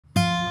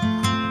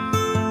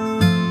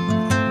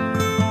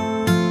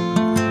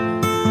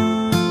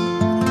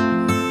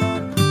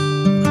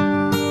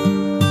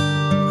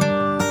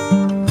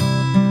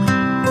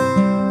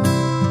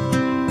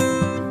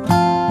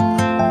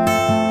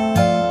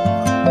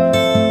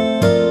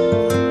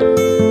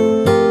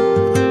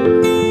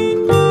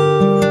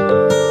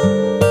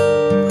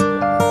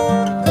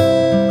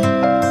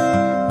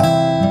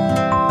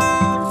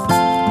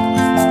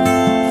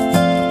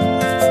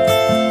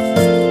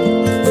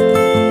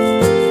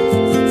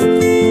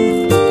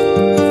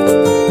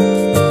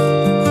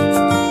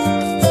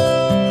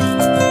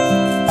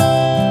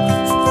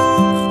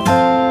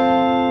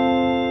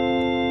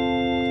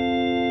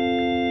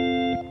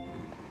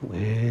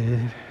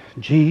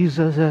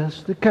Jesus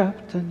as the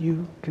captain,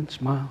 you can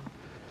smile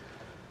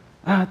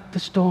at the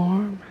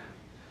storm.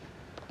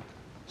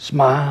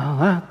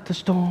 Smile at the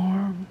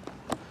storm.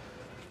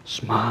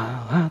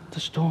 Smile at the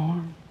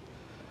storm.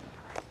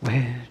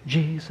 With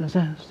Jesus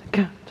as the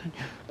captain,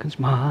 you can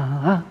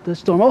smile at the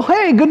storm. Oh,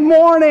 hey, good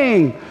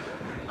morning.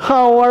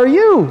 How are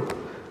you?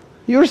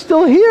 You're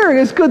still here.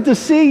 It's good to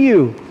see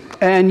you.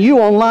 And you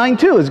online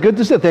too. It's good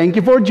to see you. Thank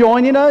you for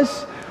joining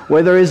us.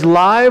 Whether it's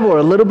live or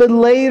a little bit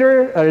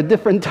later at a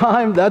different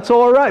time, that's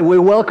all right. We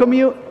welcome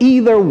you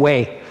either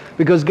way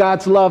because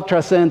God's love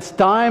transcends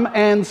time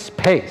and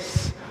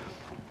space.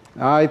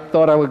 I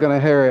thought I was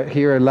going to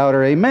hear a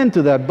louder amen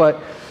to that,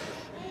 but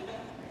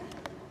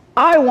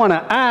I want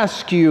to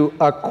ask you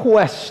a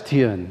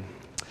question.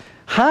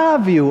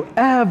 Have you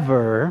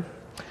ever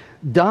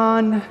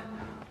done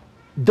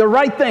the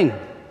right thing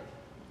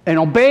and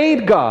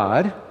obeyed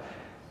God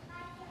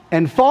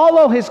and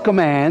follow His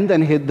command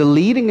and the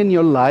leading in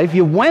your life?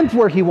 You went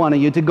where He wanted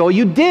you to go.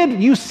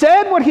 You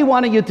said what He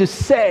wanted you to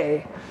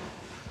say,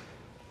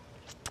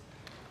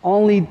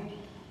 only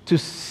to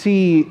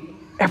see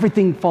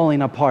everything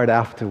falling apart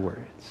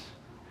afterwards.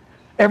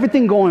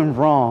 Everything going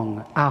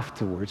wrong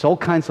afterwards. All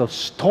kinds of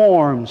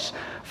storms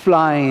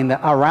flying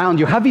around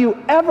you. Have you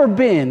ever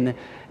been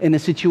in a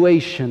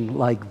situation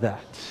like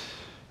that?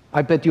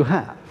 I bet you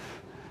have.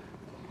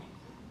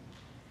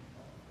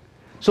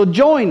 So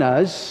join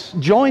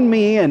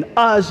me and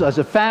us as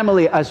a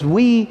family as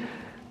we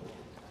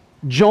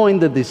join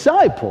the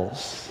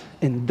disciples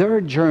in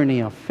their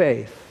journey of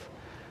faith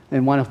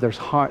in one of their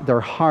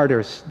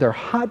hardest,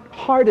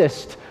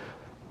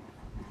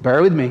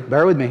 bear with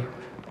me,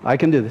 I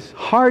can do this,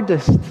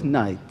 hardest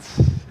nights.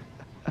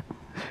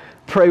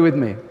 Pray with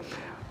me.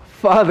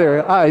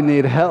 Father, I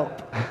need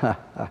help.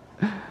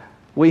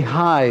 We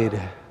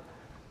hide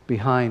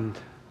behind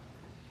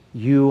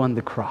you on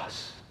the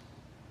cross.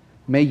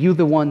 May you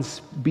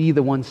be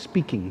the one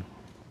speaking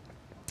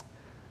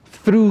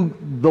through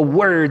the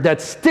word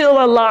that's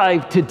still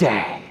alive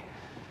today.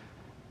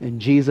 In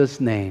Jesus'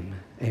 name,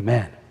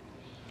 amen.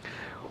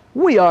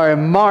 We are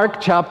in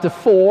Mark chapter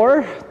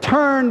 4.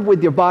 Turn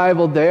with your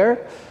Bible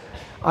there.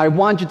 I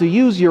want you to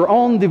use your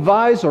own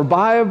device or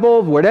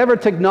Bible, whatever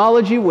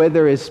technology,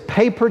 whether it's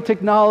paper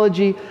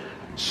technology,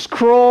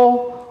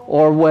 scroll,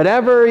 or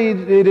whatever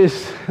it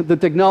is, the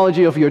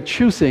technology of your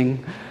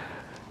choosing.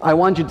 I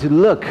want you to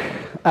look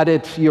at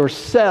it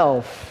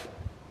yourself.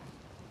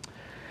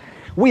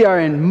 We are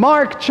in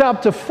Mark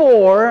chapter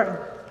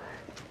 4,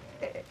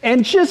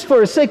 and just for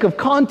the sake of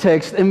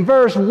context, in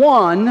verse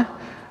 1,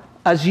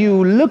 as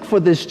you look for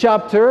this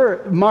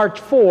chapter, Mark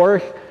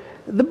 4,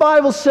 the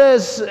Bible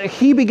says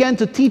He began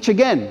to teach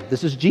again.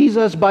 This is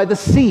Jesus by the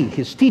sea.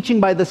 He's teaching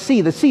by the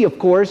sea. The sea, of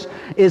course,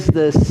 is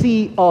the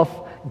Sea of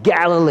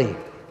Galilee.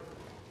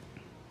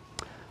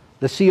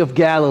 The Sea of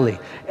Galilee.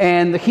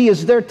 And He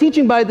is there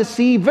teaching by the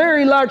sea.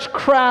 Very large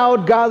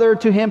crowd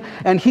gathered to Him.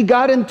 And He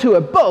got into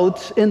a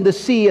boat in the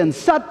sea and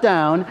sat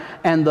down.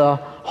 And the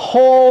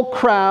whole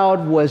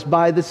crowd was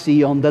by the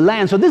sea on the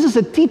land. So this is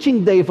a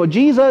teaching day for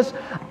Jesus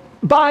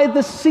by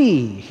the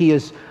sea. He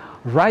is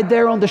right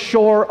there on the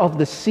shore of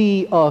the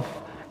Sea of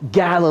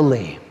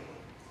Galilee.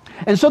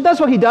 And so that's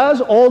what He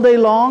does all day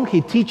long. He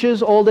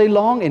teaches all day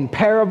long in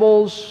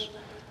parables,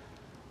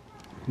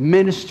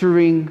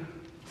 ministering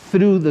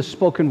through the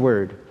spoken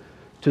word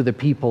to the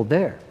people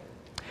there.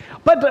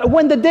 But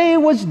when the day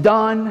was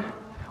done,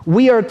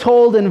 we are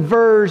told in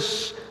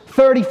verse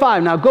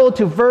 35. Now go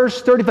to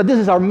verse 35. This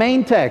is our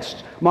main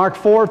text, Mark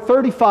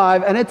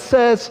 4:35, and it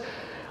says,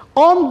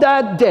 on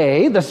that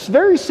day, this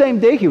very same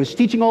day, He was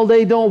teaching all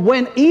day long,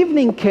 when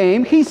evening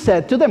came, He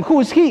said to them, who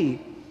is He?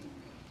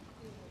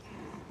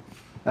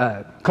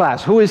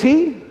 Class, who is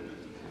He?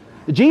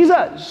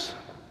 Jesus.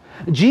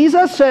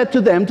 Jesus said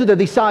to them, to the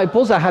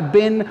disciples that had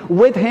been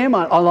with Him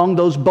along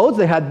those boats.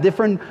 They had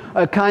different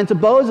kinds of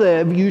boats.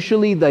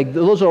 Usually,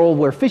 those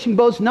were fishing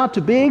boats, not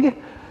too big.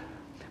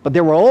 But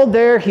they were all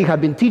there. He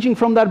had been teaching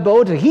from that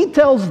boat. He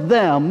tells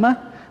them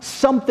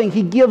something.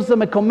 He gives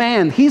them a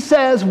command. He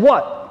says,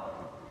 what?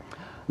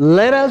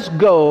 Let us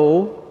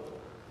go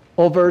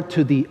over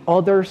to the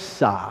other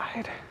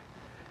side.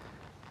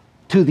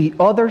 To the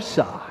other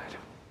side.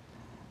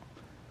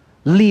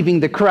 Leaving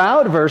the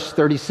crowd, verse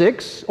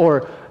 36,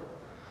 or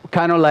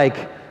kind of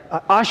like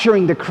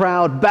ushering the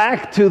crowd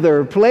back to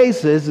their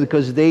places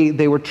because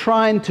they were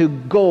trying to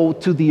go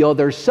to the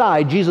other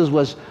side. Jesus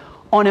was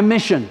on a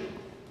mission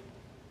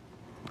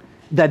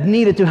that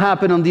needed to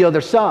happen on the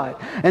other side.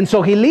 And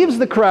so He leaves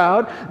the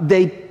crowd.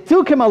 They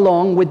took Him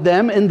along with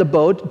them in the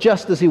boat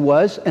just as He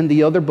was, and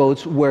the other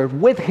boats were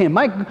with Him.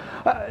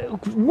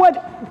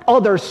 What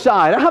other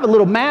side? I have a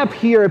little map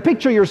here.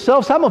 Picture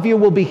yourself. Some of you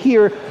will be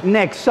here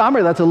next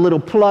summer. That's a little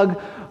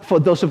plug for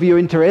those of you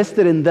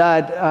interested in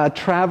that,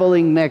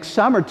 traveling next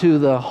summer to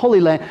the Holy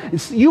Land.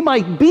 You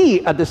might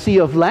be at the Sea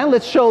of Land.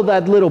 Let's show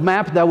that little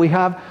map that we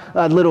have,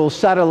 that little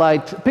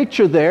satellite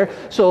picture there.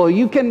 So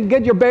you can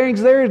get your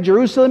bearings there.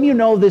 Jerusalem, you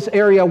know this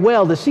area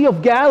well. The Sea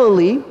of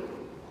Galilee,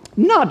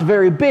 not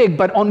very big,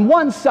 but on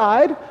one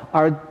side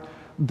are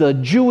the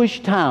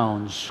Jewish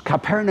towns,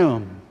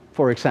 Capernaum,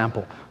 for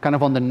example, kind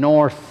of on the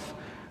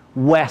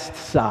northwest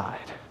side.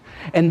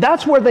 And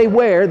that's where they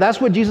were.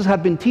 That's what Jesus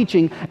had been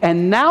teaching.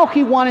 And now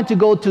he wanted to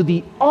go to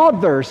the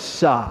other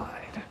side.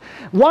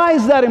 Why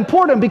is that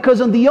important?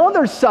 Because on the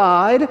other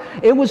side,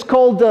 it was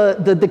called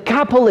the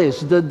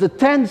Decapolis, the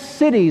 10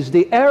 cities,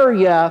 the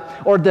area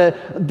or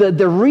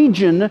the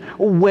region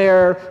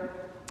where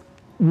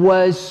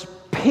was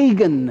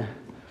pagan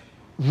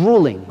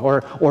ruling,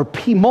 or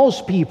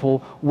most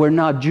people were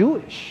not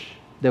Jewish.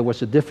 There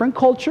was a different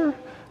culture,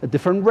 a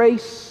different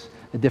race,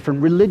 a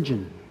different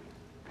religion.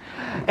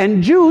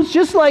 And Jews,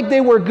 just like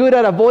they were good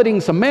at avoiding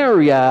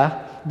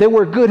Samaria, they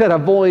were good at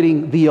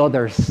avoiding the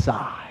other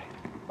side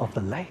of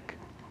the lake.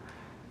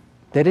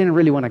 They didn't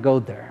really want to go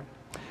there.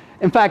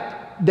 In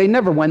fact, they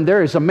never went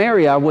there.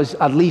 Samaria was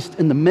at least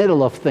in the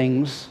middle of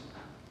things.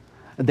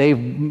 They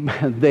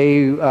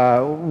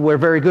were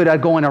very good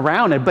at going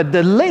around it. But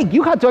the lake,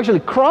 you had to actually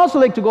cross the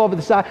lake to go over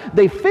the side.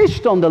 They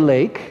fished on the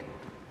lake,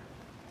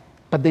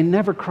 but they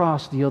never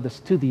crossed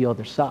to the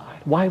other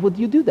side. Why would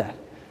you do that?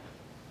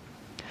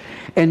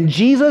 And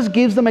Jesus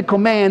gives them a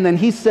command, and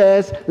he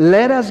says,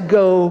 let us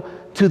go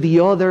to the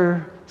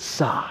other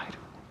side.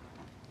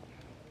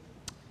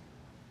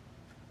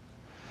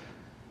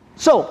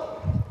 So,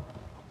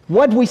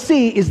 what we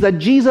see is that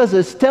Jesus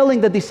is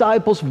telling the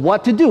disciples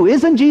what to do.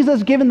 Isn't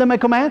Jesus giving them a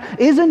command?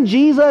 Isn't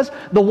Jesus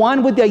the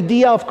one with the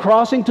idea of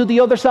crossing to the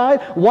other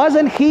side?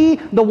 Wasn't he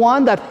the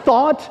one that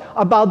thought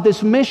about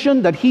this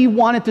mission, that he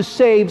wanted to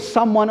save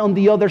someone on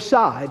the other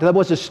side? There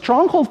was a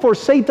stronghold for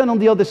Satan on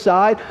the other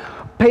side,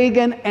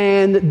 pagan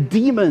and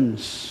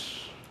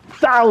demons,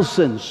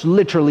 thousands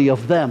literally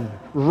of them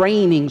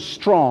reigning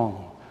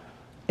strong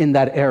in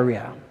that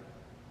area.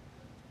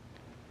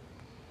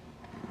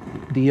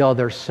 The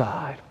other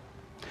side.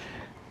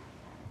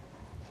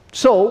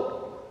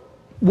 So,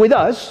 with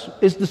us,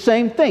 it's the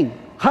same thing.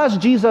 Has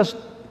Jesus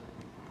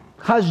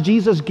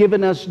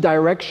given us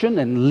direction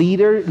and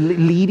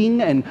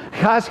leading, and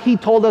has he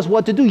told us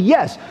what to do?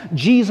 Yes,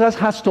 Jesus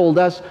has told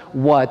us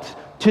what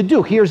to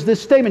do. Here's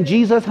this statement: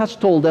 Jesus has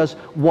told us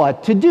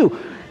what to do.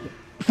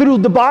 Through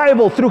the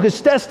Bible, through his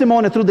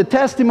testimony, through the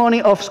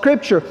testimony of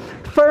Scripture.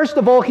 First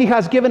of all, he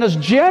has given us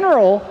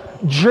general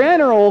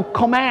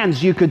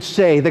commands, you could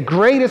say. The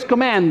greatest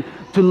command,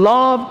 to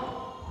love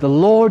the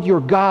Lord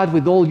your God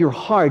with all your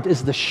heart,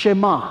 is the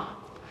Shema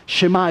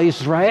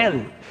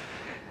Israel.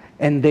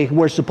 And they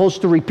were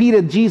supposed to repeat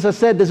it. Jesus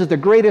said this is the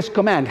greatest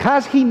command.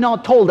 Has he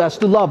not told us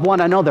to love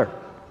one another?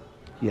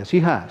 Yes, he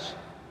has.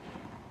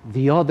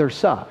 The other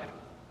side.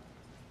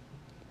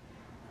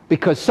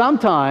 Because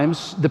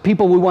sometimes the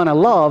people we want to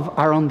love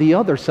are on the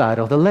other side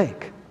of the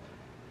lake.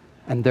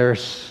 And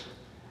there's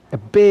a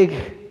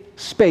big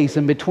space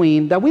in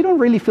between that we don't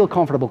really feel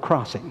comfortable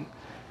crossing.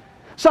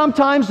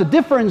 Sometimes the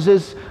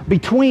differences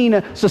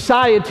between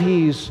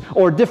societies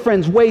or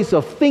different ways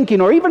of thinking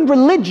or even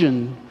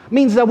religion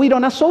means that we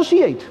don't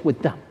associate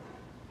with them.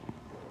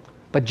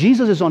 But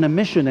Jesus is on a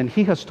mission, and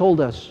he has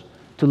told us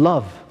to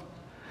love.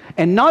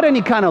 And not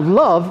any kind of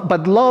love,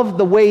 but love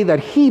the way that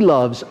he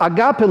loves.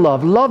 Agape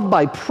love, love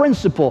by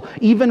principle,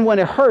 even when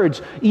it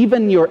hurts,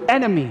 even your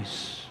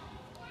enemies.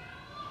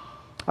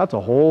 That's a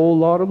whole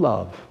lot of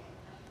love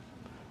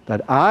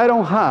that I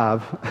don't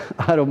have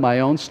out of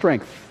my own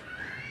strength.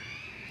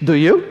 Do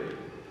you?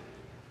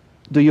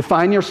 Do you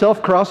find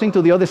yourself crossing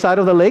to the other side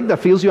of the lake that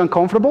feels you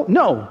uncomfortable?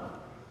 No.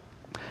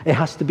 It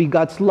has to be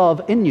God's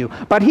love in you.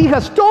 But he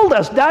has told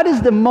us that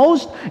is the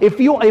most,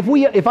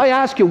 if I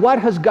ask you, what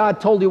has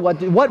God told you,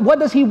 what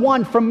does he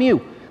want from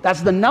you?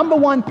 That's the number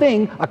one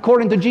thing,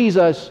 according to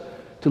Jesus,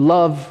 to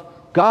love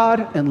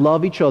God and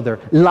love each other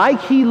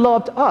like he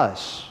loved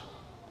us.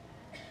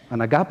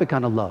 An agape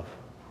kind of love.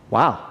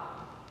 Wow.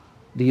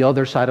 The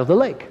other side of the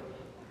lake.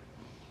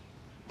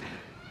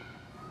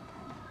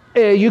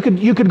 You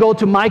could go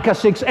to Micah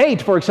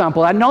 6:8, for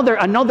example,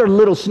 another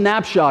little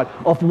snapshot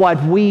of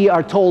what we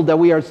are told that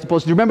we are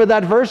supposed to. Remember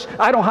that verse?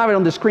 I don't have it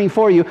on the screen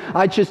for you.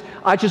 I just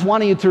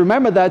wanted you to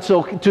remember that.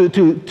 So to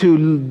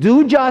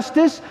do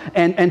justice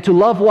and to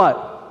love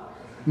what?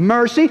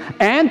 Mercy,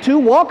 and to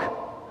walk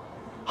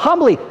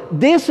humbly.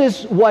 This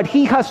is what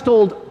he has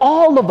told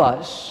all of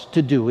us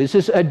to do. This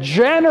is a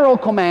general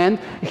command.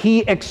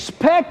 He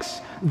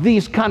expects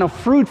these kind of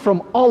fruit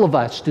from all of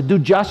us: to do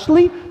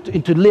justly,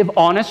 to live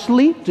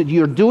honestly,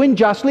 you're doing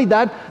justly.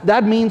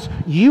 That means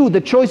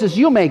the choices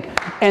you make.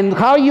 And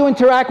how you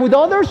interact with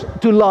others: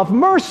 to love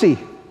mercy.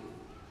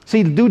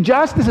 See, do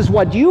justice is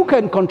what you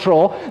can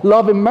control.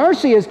 Love and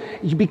mercy is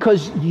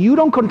because you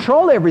don't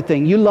control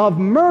everything. You love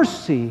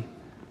mercy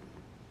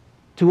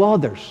to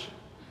others.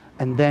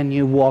 And then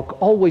you walk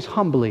always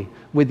humbly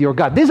with your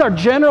God. These are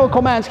general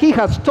commands. He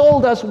has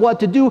told us what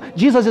to do.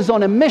 Jesus is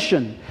on a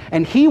mission,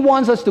 and he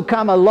wants us to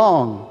come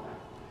along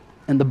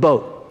in the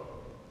boat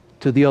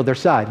to the other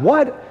side.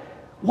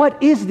 What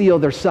is the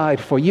other side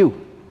for you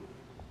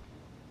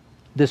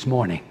this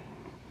morning?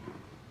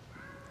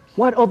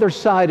 What other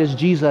side is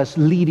Jesus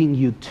leading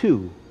you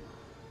to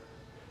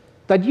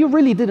that you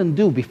really didn't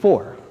do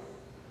before?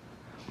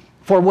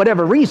 For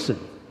whatever reason.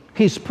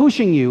 He's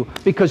pushing you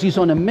because He's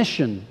on a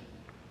mission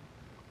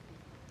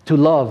to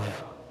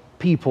love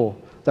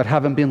people that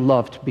haven't been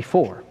loved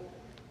before.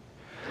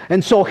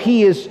 And so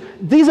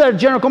these are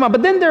general commands,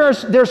 but then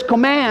there's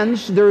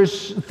commands,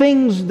 there's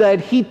things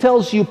that He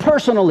tells you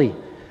personally,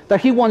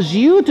 that He wants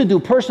you to do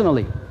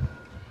personally.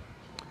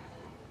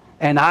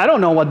 And I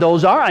don't know what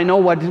those are. I know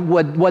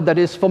what that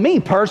is for me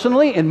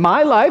personally. In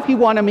my life, He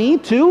wanted me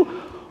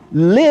to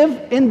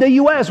live in the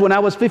U.S. When I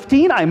was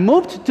 15, I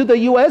moved to the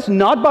U.S.,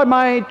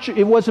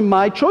 it wasn't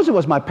my choice, it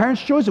was my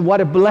parents' choice.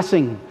 What a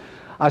blessing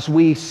as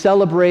we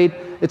celebrate.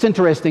 It's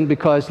interesting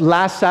because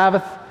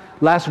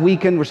last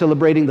weekend, we're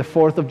celebrating the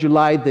 4th of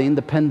July, the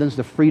independence,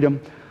 the freedom.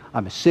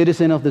 I'm a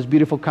citizen of this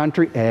beautiful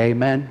country.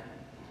 Amen.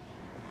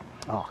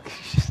 Oh,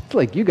 it's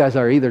like you guys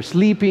are either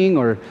sleeping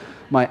or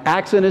my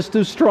accent is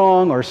too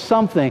strong or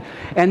something.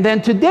 And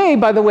then today,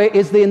 by the way,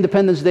 is the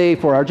Independence Day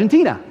for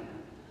Argentina.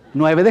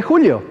 9 de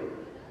julio.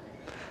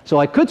 So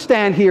I could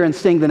stand here and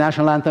sing the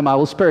national anthem. I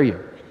will spare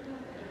you.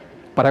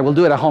 But I will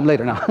do it at home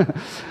later now.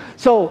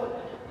 So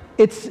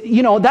it's,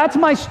 that's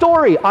my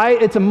story.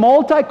 It's a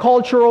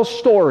multicultural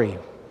story.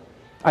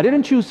 I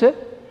didn't choose it,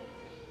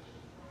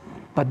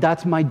 but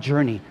that's my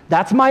journey.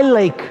 That's my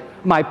lake,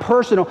 my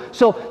personal.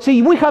 So,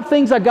 see, we have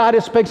things that God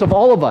expects of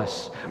all of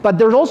us, but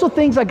there's also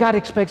things that God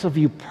expects of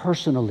you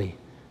personally.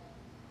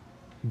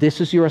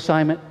 This is your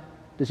assignment.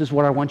 This is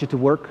what I want you to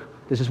work.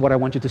 This is what I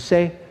want you to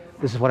say.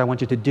 This is what I want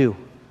you to do.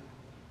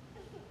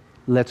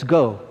 Let's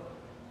go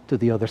to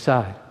the other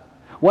side.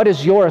 What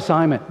is your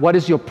assignment? What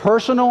is your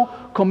personal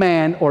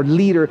command or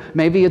leader?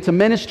 Maybe it's a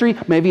ministry.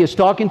 Maybe it's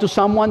talking to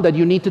someone that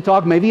you need to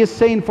talk. Maybe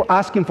it's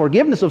asking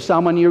forgiveness of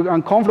someone you're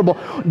uncomfortable.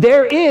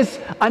 There is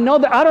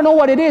another, I don't know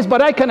what it is,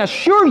 but I can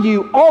assure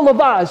you all of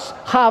us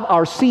have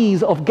our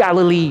seas of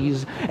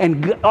Galilees.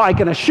 And I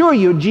can assure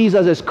you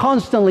Jesus is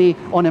constantly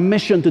on a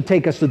mission to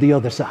take us to the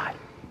other side.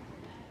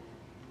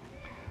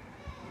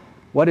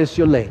 What is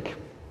your lake?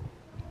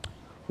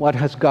 What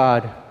has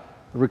God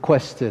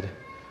requested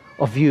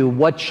of you?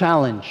 What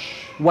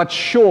challenge, what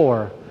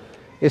shore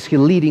is He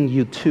leading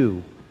you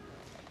to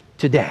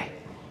today?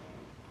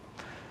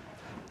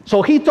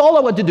 So He told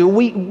us what to do.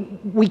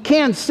 We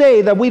can't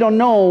say that we don't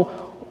know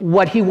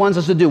what He wants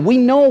us to do. We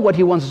know what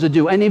He wants us to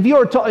do. And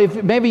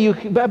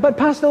but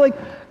Pastor,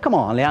 come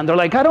on, Leandro,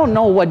 I don't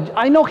know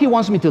I know He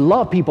wants me to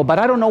love people, but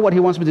I don't know what He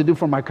wants me to do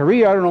for my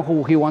career. I don't know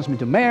who He wants me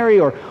to marry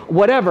or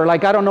whatever. I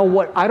don't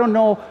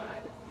know.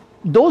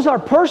 Those are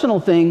personal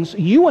things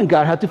you and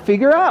God have to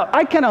figure out.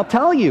 I cannot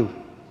tell you.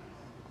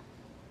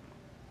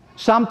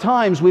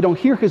 Sometimes we don't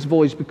hear His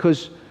voice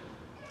because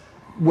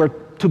we're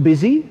too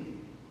busy.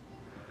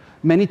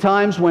 Many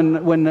times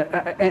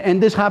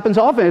and this happens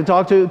often, I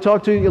talk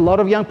to a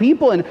lot of young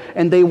people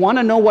and they want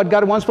to know what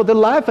God wants for their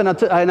life, and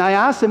I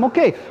ask them,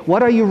 okay,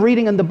 what are you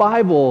reading in the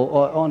Bible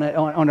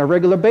on a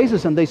regular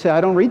basis? And they say,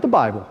 I don't read the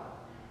Bible.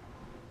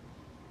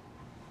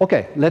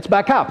 Okay, let's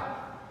back up.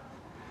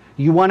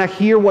 You want to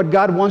hear what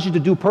God wants you to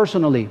do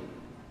personally,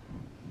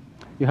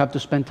 you have to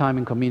spend time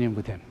in communion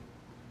with Him.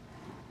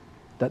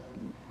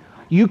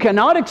 You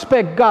cannot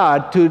expect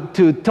God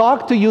to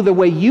talk to you the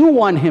way you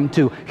want Him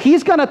to.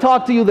 He's going to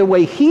talk to you the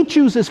way He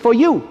chooses for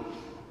you.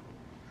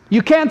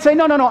 You can't say,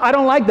 no, I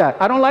don't like that.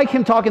 I don't like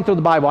Him talking through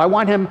the Bible. I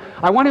want Him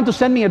to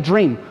send me a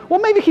dream. Well,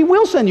 maybe He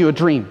will send you a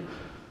dream.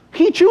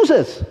 He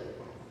chooses.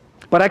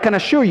 But I can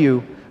assure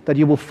you that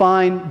you will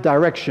find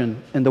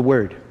direction in the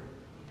Word.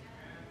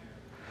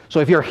 So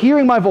if you're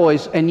hearing my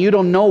voice and you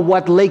don't know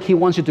what lake He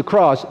wants you to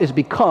cross, it's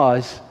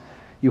because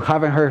you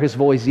haven't heard His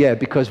voice yet.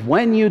 Because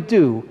when you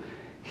do,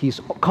 He's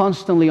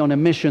constantly on a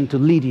mission to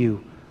lead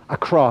you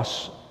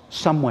across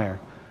somewhere,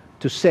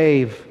 to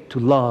save, to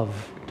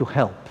love, to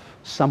help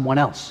someone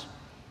else.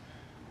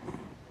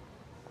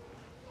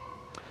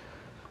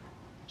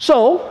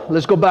 So,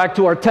 let's go back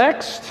to our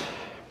text.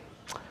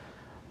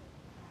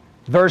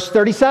 Verse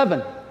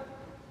 37.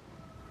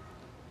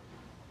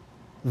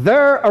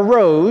 There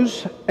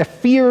arose a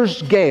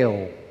fierce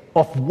gale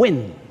of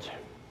wind.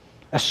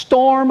 A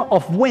storm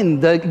of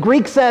wind. The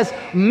Greek says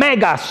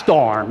mega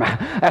storm.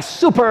 A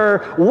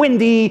super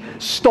windy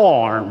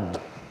storm.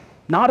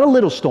 Not a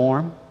little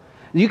storm.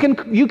 You can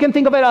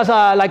think of it as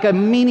like a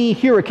mini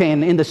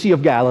hurricane in the Sea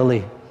of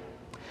Galilee.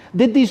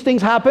 Did these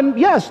things happen?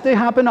 Yes, they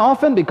happen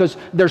often because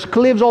there's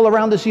cliffs all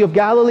around the Sea of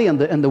Galilee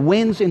and the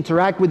winds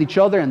interact with each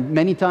other and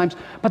many times.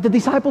 But the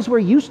disciples were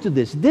used to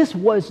this. This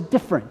was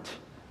different.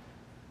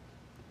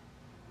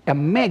 A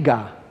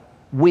mega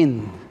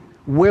wind.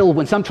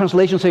 Whirlwind. Some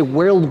translations say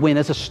whirlwind.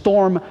 It's a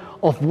storm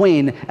of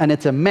wind and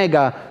it's a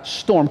mega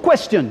storm.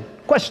 Question.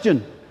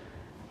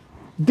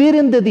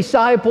 Didn't the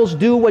disciples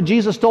do what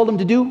Jesus told them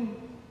to do?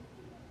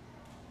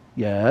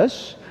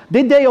 Yes.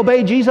 Did they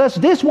obey Jesus?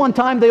 This one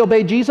time they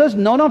obeyed Jesus.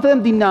 None of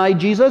them denied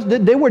Jesus.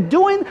 They were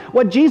doing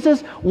what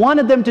Jesus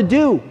wanted them to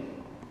do.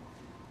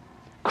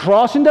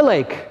 Crossing the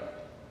lake.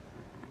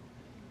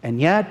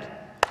 And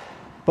yet,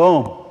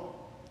 boom,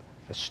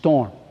 a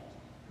storm.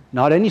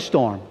 Not any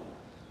storm.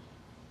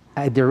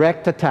 A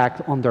direct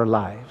attack on their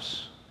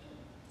lives.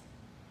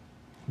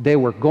 They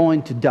were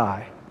going to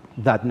die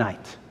that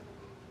night.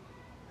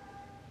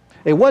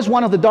 It was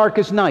one of the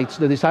darkest nights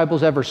the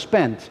disciples ever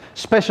spent,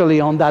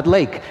 especially on that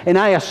lake. And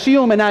I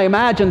assume and I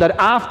imagine that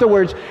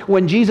afterwards,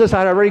 when Jesus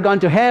had already gone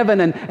to heaven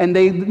and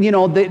they,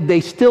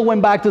 they still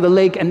went back to the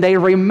lake and they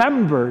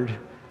remembered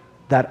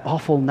that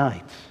awful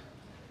night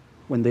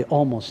when they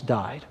almost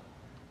died.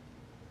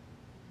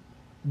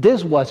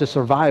 This was a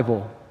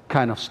survival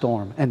kind of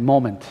storm and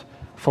moment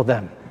for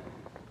them.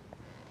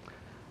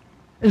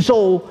 And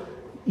so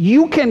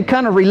you can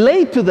kind of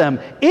relate to them.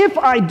 If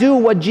I do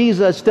what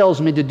Jesus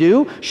tells me to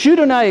do,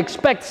 shouldn't I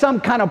expect some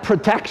kind of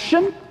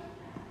protection?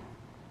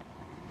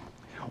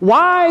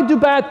 Why do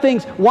bad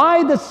things,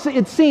 why does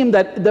it seem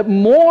that the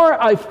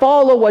more I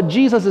follow what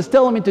Jesus is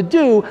telling me to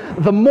do,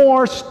 the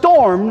more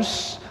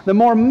storms, the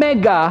more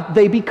mega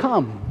they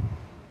become?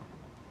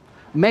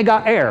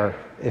 Mega air,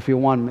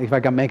 if I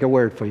can make a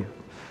word for you.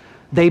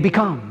 They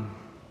become.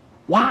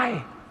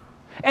 Why?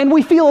 And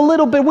we feel a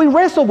little bit, we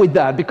wrestle with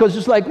that because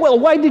it's like, well,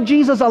 why did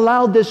Jesus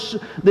allow this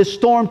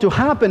storm to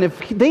happen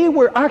if they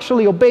were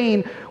actually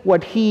obeying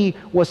what he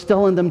was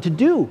telling them to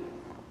do?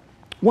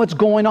 What's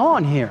going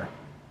on here?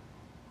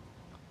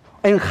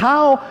 And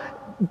how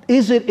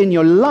is it in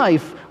your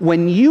life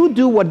when you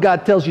do what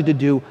God tells you to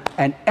do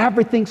and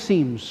everything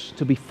seems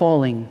to be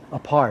falling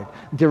apart?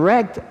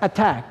 Direct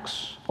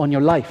attacks on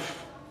your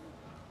life,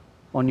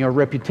 on your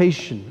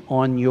reputation,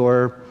 on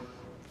your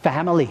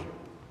family.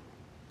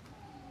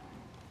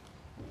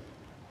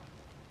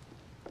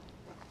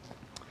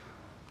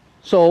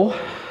 So,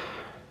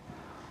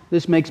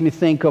 this makes me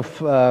think of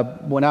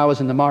when I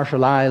was in the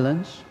Marshall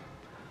Islands.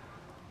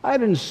 I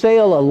didn't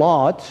sail a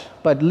lot,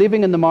 but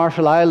living in the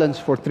Marshall Islands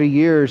for 3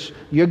 years,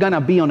 you're going to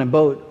be on a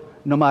boat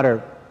no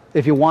matter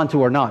if you want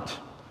to or not.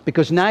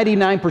 Because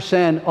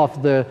 99%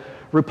 of the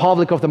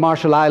Republic of the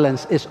Marshall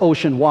Islands is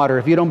ocean water.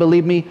 If you don't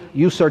believe me,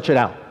 you search it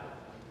out.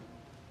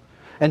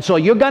 And so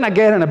you're going to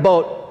get on a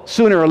boat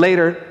sooner or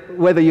later,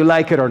 whether you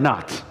like it or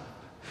not.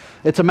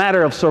 It's a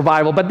matter of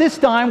survival. But this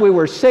time we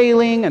were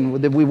sailing, and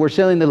we were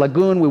sailing the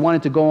lagoon. We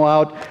wanted to go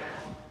out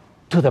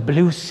to the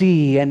blue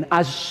sea. And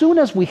as soon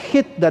as we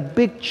hit that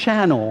big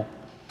channel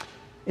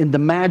in the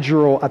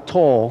Majuro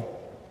Atoll,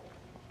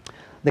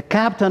 the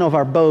captain of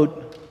our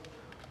boat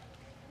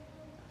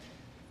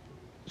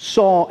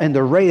saw in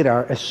the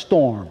radar a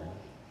storm.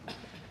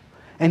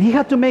 And he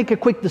had to make a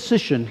quick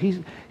decision.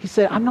 He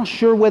said, I'm not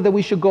sure whether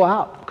we should go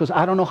out because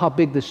I don't know how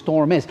big the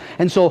storm is.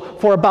 And so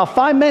for about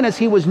 5 minutes,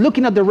 he was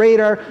looking at the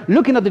radar,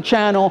 looking at the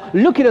channel,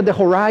 looking at the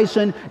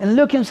horizon,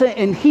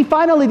 and he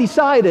finally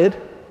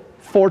decided,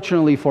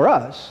 fortunately for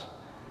us,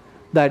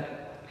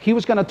 that he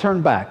was going to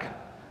turn back.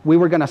 We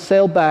were going to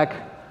sail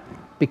back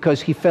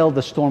because he felt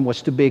the storm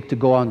was too big to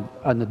go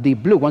on the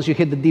deep blue. Once you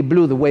hit the deep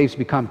blue, the waves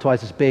become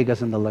twice as big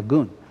as in the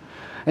lagoon.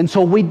 And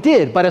so we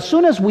did, but as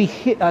soon as we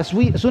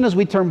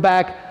turned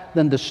back,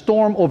 then the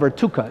storm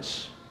overtook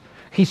us.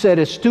 He said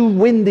it's too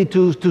windy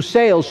to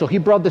sail, so he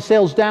brought the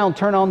sails down,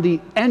 turned on the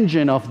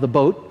engine of the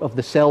boat, of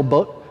the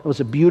sailboat. It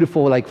was a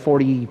beautiful, like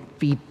 40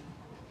 feet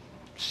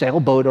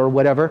sailboat or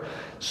whatever.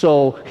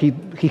 So he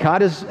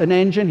had an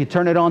engine, he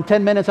turned it on.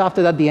 10 minutes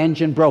after that, the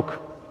engine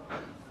broke.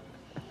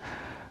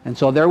 And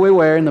so there we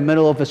were in the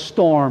middle of a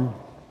storm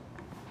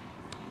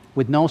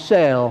with no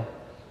sail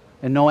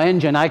and no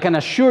engine. I can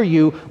assure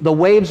you the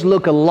waves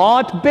look a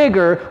lot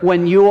bigger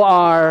when you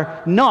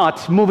are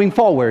not moving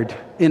forward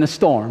in a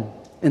storm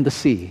in the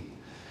sea.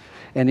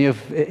 And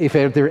if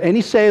there are any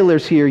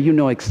sailors here, you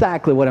know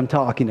exactly what I'm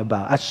talking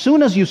about. As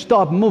soon as you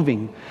stop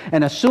moving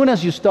and as soon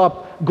as you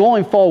stop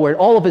going forward,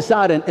 all of a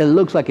sudden it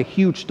looks like a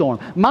huge storm.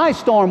 My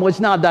storm was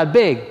not that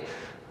big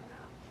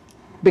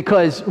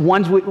because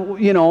once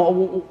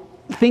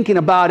thinking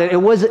about it,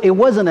 it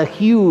wasn't a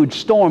huge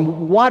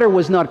storm. Water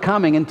was not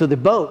coming into the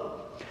boat.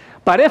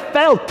 But it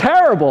felt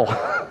terrible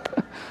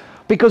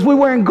because we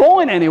weren't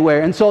going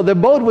anywhere. And so the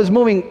boat was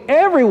moving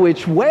every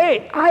which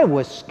way. I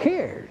was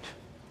scared.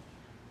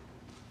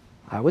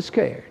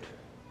 The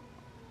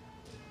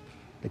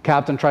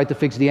captain tried to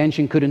fix the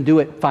engine, couldn't do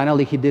it.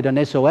 Finally, he did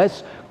an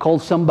SOS,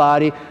 called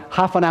somebody.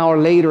 Half an hour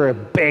later, a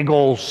big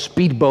old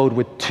speedboat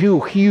with 2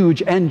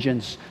 huge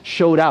engines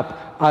showed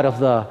up out of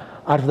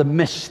the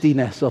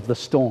mistiness of the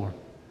storm.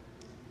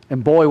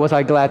 And boy, was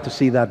I glad to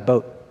see that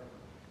boat.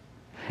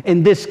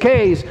 In this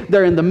case,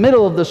 they're in the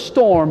middle of the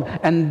storm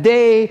and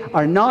they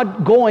are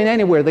not going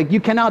anywhere. You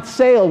cannot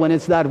sail when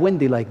it's that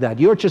windy like that.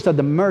 You're just at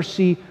the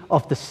mercy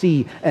of the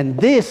sea. And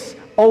this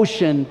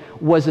ocean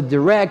was a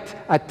direct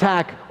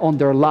attack on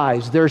their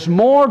lives. There's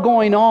more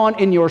going on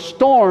in your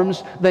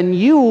storms than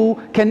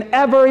you can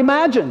ever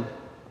imagine.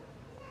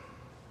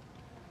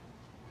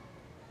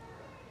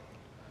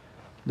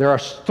 There are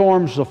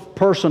storms of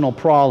personal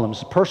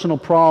problems, personal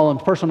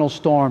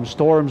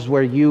storms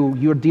where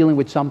you're dealing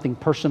with something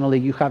personally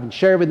you haven't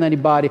shared with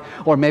anybody,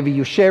 or maybe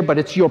you share, but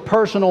it's your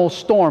personal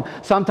storm.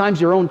 Sometimes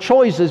your own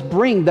choices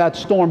bring that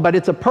storm, but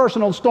it's a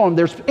personal storm.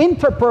 There's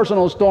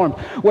interpersonal storms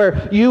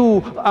where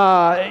you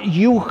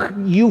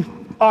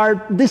are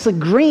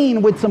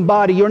disagreeing with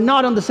somebody. You're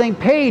not on the same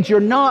page.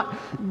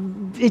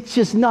 It's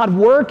just not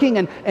working,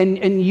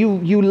 and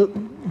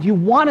You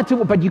want it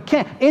to, but you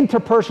can't.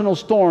 Interpersonal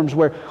storms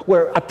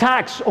where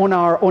attacks on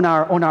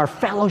our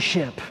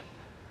fellowship.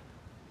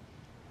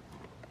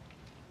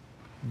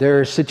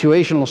 There are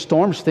situational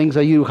storms, things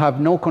that you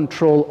have no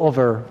control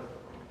over.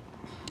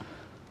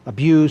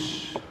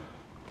 Abuse,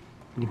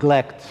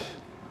 neglect,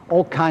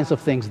 all kinds of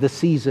things,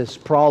 diseases,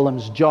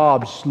 problems,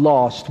 jobs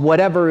lost,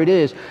 whatever it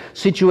is,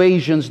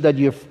 situations that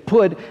you've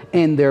put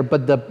in there,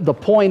 but the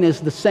point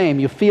is the same.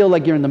 You feel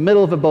like you're in the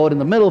middle of a boat, in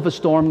the middle of a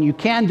storm, you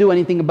can't do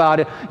anything about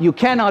it, you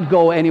cannot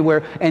go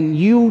anywhere, and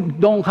you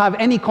don't have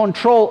any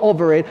control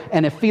over it,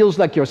 and it feels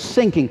like you're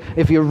sinking.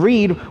 If you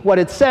read what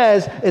it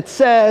says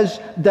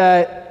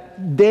that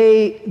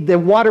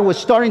the water was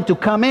starting to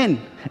come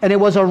in, and it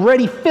was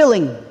already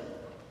filling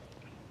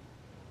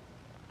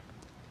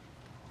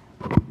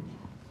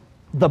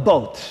the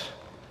boat.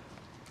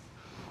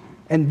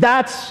 And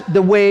that's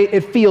the way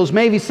it feels.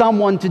 Maybe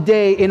someone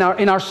today, in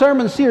our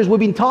sermon series, we've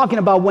been talking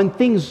about when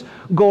things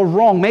go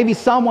wrong. Maybe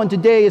someone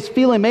today is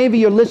feeling, maybe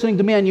you're listening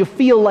to me and you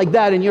feel like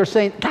that, and you're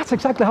saying, that's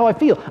exactly how I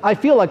feel. I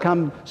feel like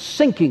I'm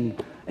sinking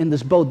in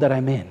this boat that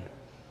I'm in.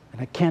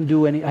 And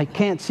I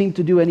can't seem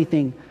to do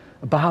anything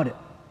about it.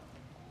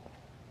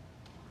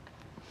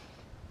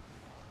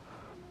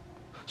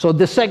 So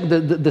the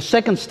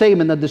second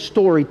statement that the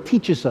story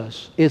teaches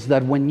us is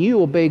that when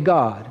you obey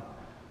God,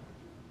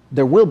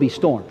 there will be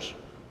storms.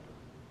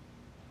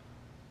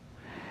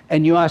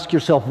 And you ask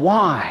yourself,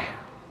 why?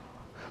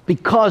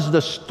 Because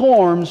the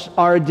storms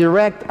are a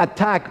direct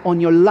attack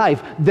on your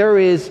life. There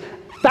is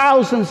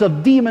thousands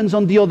of demons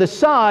on the other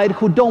side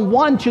who don't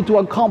want you to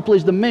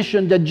accomplish the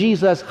mission that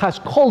Jesus has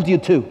called you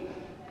to.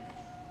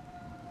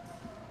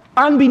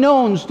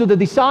 Unbeknownst to the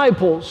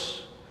disciples,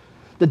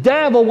 the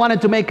devil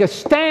wanted to make a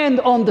stand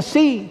on the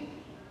sea.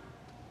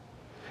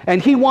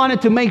 And he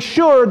wanted to make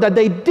sure that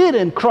they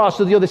didn't cross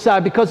to the other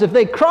side, because if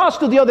they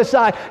crossed to the other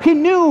side, he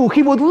knew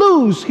he would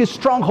lose his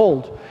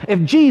stronghold.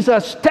 If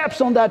Jesus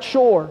steps on that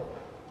shore,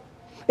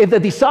 if the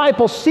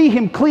disciples see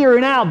him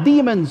clearing out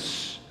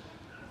demons,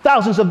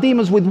 thousands of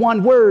demons with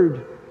one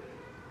word.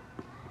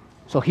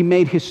 So he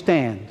made his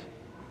stand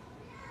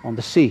on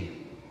the sea.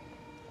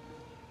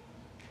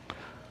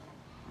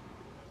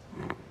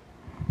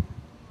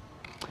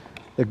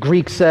 The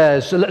Greek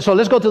says, so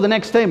let's go to the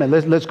next statement.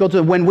 Let's go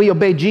to, when we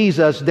obey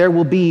Jesus, there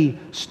will be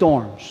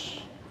storms.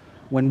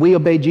 When we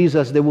obey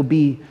Jesus, there will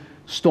be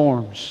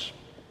storms.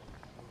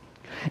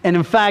 And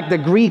in fact, the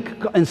Greek,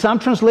 and some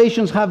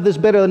translations have this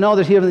better than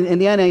others. Here in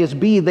the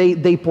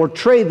NASB, they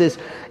portray this.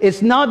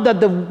 It's not that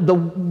the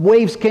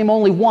waves came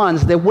only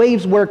once. The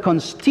waves were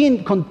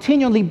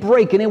continually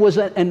breaking. It was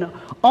an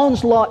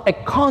onslaught, a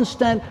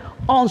constant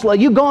onslaught.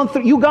 You've gone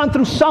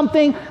through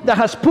something that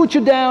has put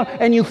you down,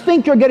 and you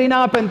think you're getting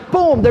up, and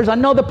boom, there's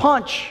another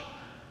punch.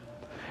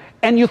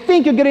 And you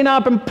think you're getting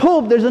up, and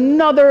boom, there's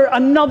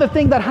another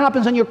thing that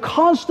happens, and you're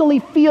constantly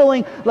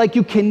feeling like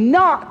you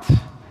cannot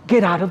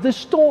get out of this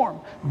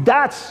storm.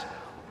 That's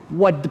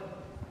what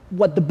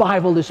the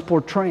Bible is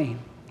portraying.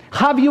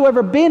 Have you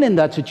ever been in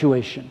that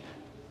situation?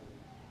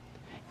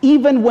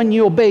 Even when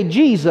you obey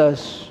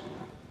Jesus,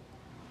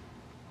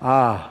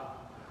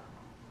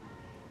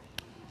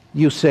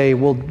 you say,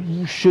 well,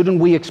 shouldn't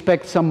we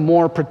expect some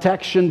more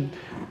protection?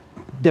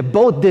 The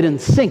boat didn't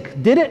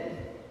sink, did it?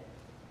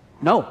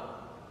 No.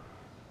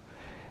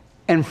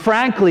 And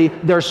frankly,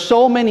 there are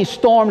so many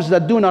storms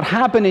that do not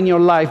happen in your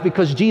life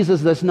because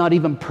Jesus does not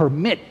even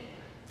permit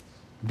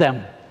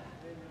them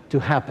to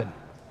happen.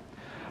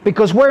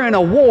 Because we're in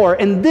a war,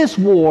 and this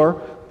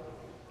war,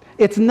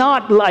 it's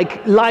not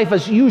like life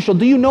as usual.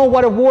 Do you know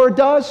what a war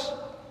does?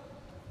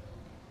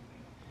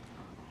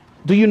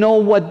 Do you know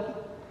what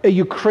a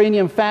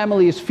Ukrainian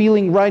family is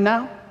feeling right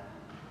now?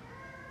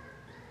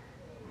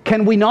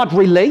 Can we not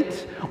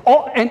relate?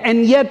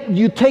 And yet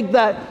you take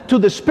that to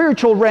the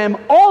spiritual realm.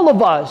 All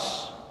of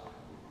us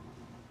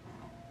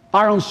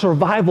are on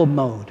survival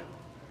mode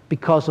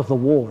because of the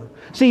war.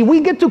 See, we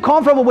get too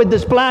comfortable with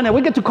this planet,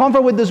 we get too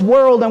comfortable with this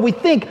world, and we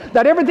think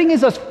that everything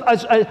is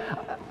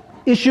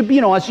it should be,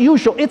 as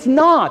usual. It's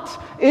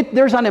not.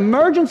 There's an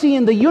emergency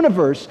in the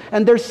universe,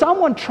 and there's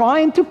someone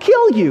trying to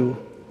kill you.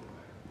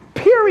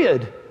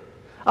 Period.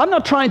 I'm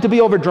not trying to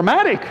be over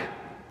dramatic.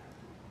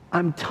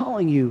 I'm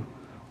telling you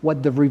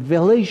what the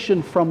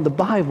revelation from the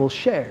Bible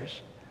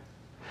shares.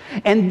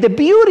 And the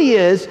beauty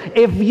is,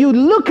 if you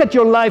look at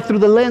your life through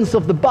the lens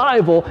of the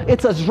Bible,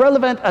 it's as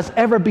relevant as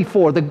ever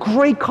before. The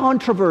great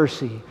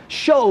controversy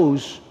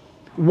shows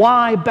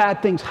why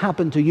bad things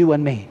happen to you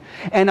and me.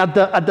 And at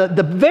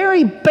the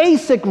very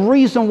basic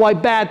reason why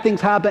bad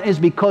things happen is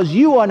because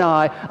you and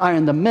I are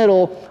in the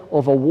middle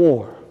of a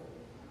war.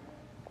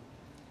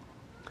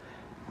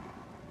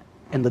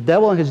 And the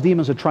devil and his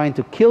demons are trying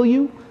to kill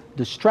you,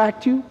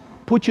 distract you,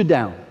 put you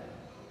down.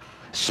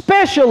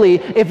 Especially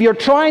if you're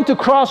trying to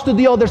cross to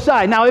the other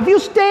side. Now, if you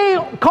stay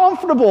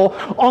comfortable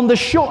on the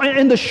shore,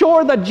 in the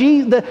shore that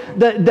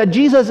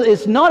Jesus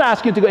is not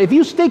asking you to go, if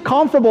you stay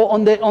comfortable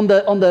on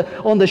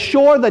the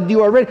shore that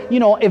you are ready,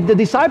 if the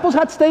disciples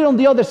had stayed on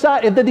the other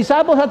side, if the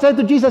disciples had said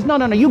to Jesus, no,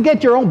 you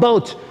get your own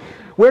boat,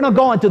 we're not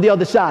going to the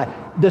other side,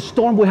 the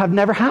storm would have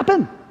never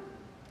happened.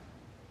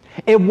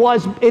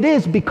 It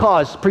is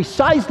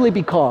precisely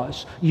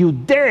because you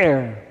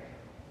dare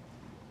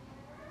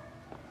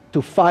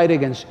to fight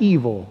against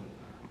evil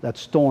that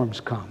storms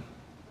come.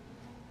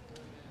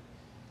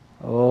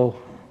 Oh,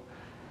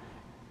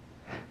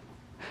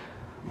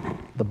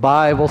 the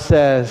Bible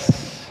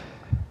says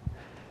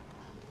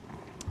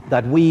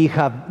that we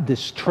have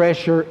this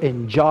treasure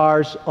in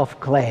jars of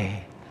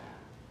clay,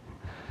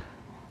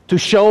 to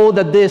show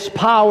that this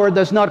power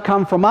does not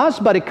come from us,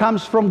 but it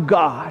comes from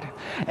God.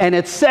 And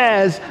it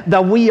says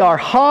that we are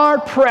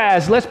hard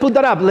pressed. Let's put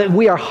that up.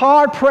 We are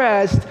hard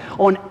pressed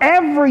on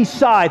every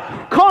side,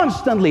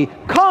 constantly.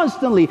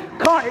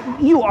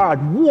 You are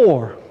at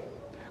war,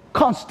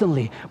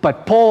 constantly.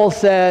 But Paul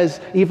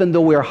says, even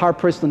though we are hard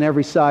pressed on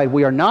every side,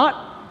 we are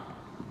not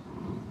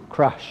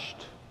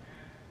crushed.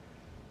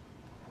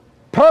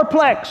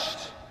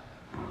 Perplexed,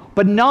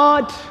 but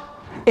not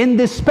in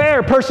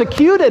despair.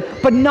 Persecuted,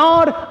 but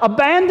not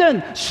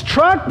abandoned.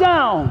 Struck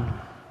down,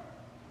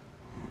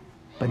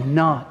 but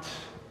not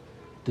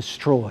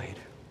destroyed.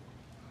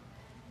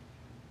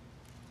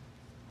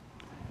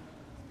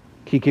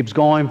 He keeps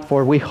going,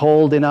 for we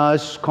hold in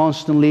us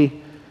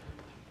constantly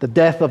the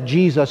death of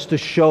Jesus, to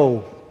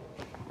show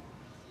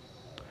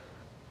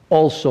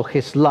also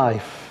His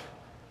life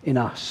in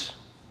us.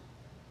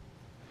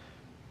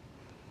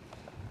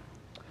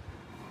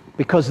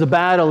 Because the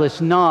battle is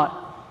not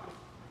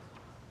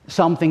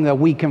something that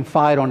we can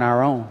fight on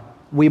our own.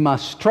 We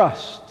must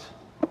trust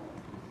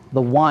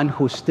the one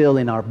who's still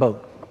in our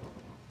boat.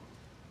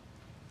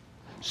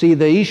 See,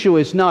 the issue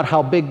is not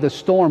how big the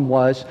storm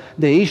was.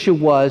 The issue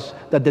was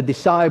that the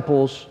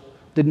disciples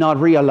did not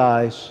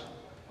realize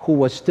who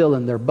was still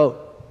in their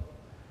boat.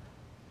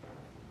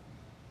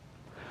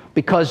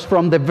 Because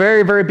from the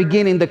very, very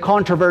beginning, the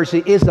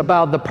controversy is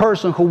about the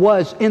person who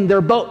was in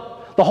their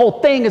boat. The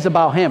whole thing is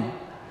about him.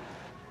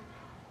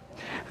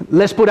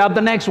 Let's put up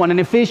the next one in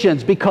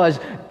Ephesians, because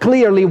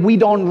clearly we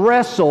don't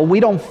wrestle, we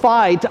don't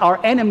fight.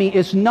 Our enemy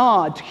is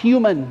not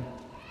human,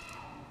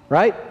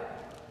 right?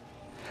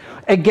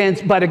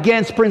 But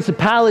against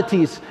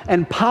principalities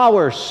and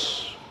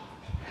powers,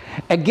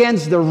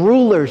 against the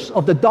rulers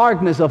of the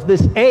darkness of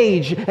this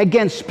age,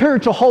 against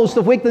spiritual hosts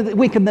of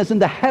wickedness in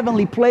the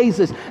heavenly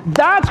places.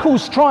 That's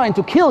who's trying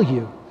to kill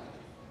you,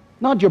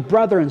 not your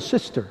brother and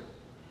sister.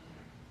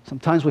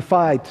 Sometimes we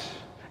fight,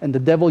 and the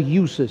devil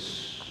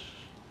uses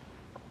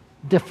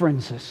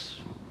differences.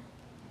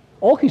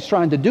 All he's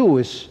trying to do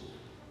is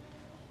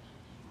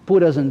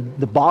put us in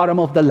the bottom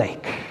of the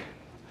lake,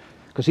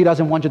 because he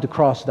doesn't want you to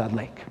cross that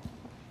lake.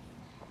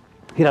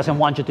 He doesn't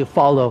want you to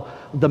follow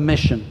the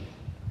mission.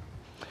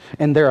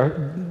 And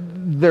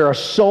there are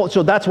so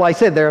that's why I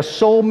said there are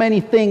so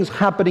many things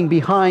happening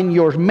behind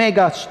your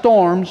mega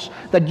storms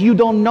that you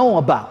don't know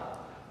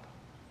about.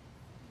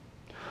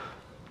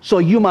 So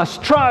you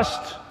must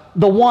trust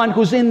the one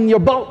who's in your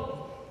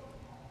boat,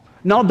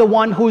 not the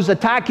one who's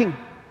attacking.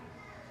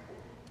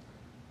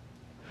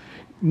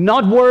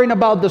 Not worrying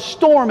about the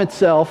storm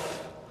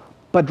itself,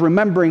 but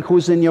remembering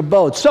who's in your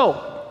boat.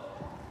 So,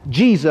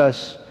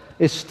 Jesus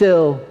is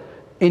still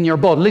in your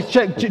boat. Let's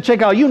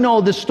check out, you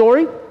know this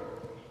story.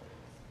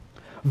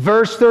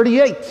 Verse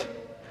 38.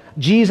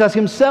 Jesus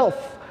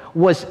himself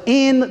was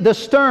in the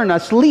stern,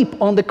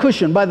 asleep on the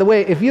cushion. By the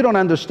way, if you don't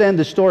understand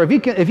this story,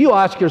 if you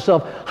ask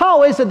yourself,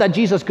 how is it that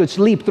Jesus could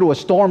sleep through a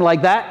storm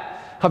like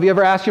that? Have you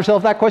ever asked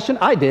yourself that question?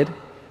 I did.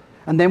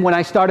 And then when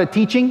I started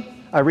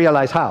teaching, I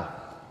realized how.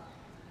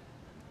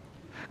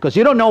 Because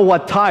you don't know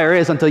what tire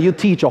is until you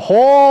teach a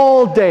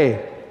whole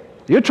day.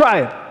 You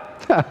try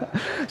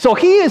it. So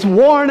he is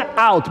worn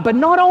out, but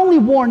not only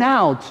worn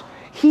out,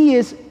 he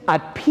is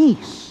at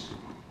peace.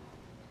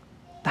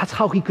 That's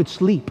how he could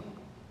sleep.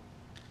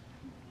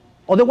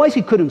 Otherwise,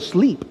 he couldn't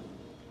sleep.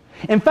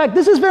 In fact,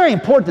 this is very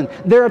important.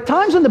 There are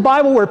times in the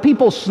Bible where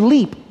people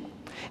sleep,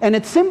 and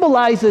it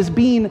symbolizes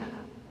being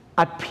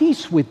at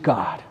peace with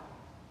God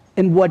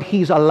in what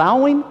he's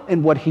allowing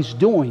and what he's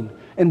doing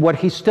and what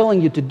he's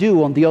telling you to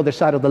do on the other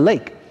side of the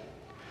lake.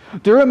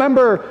 Do you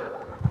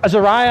remember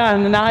Azariah,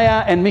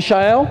 Ananiah, and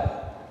Mishael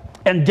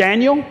and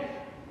Daniel?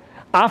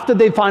 After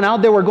they found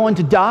out they were going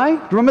to die,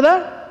 do you remember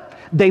that?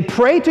 They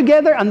prayed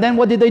together, and then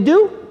what did they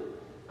do?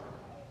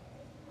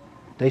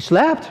 They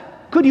slept.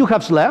 Could you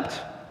have slept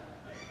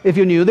if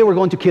you knew they were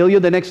going to kill you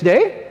the next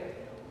day?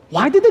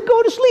 Why did they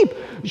go to sleep?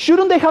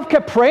 Shouldn't they have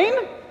kept praying?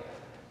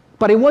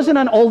 But it wasn't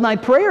an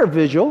all-night prayer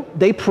vigil.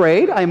 They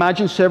prayed, I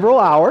imagine, several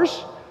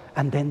hours,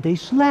 and then they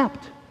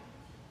slept.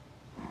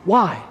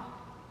 Why?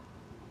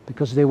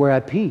 Because they were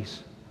at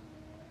peace,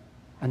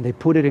 and they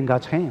put it in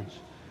God's hands.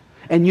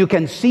 And you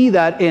can see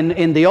that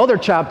in the other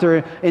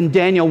chapter in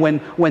Daniel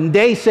when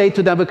they say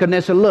to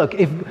Nebuchadnezzar, look,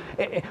 if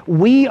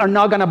we are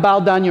not going to bow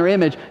down your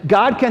image,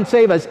 God can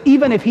save us.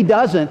 Even if he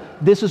doesn't,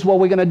 this is what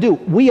we're going to do.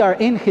 We are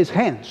in his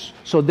hands.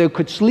 So they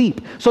could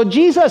sleep. So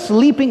Jesus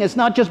sleeping is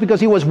not just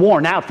because he was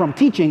worn out from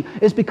teaching.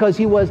 It's because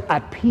he was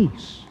at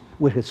peace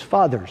with his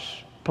Father's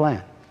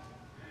plan.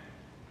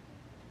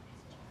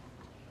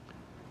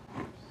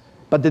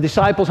 But the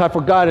disciples had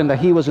forgotten that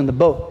he was in the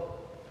boat.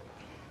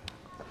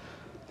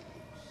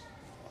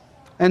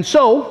 And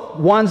so,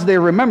 once they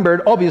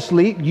remembered,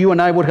 obviously, you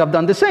and I would have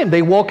done the same.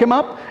 They woke him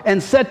up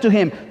and said to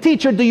him,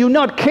 "Teacher, do you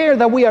not care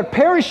that we are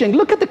perishing?"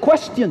 Look at the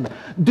question.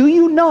 Do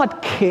you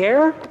not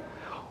care?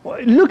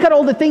 Look at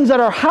all the things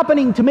that are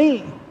happening to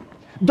me.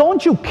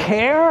 Don't you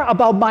care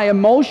about my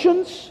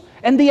emotions?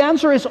 And the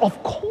answer is,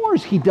 of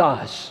course he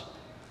does.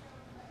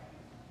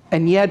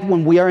 And yet,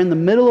 when we are in the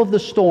middle of the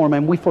storm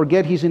and we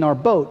forget he's in our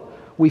boat,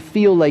 we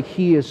feel like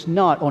he is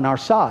not on our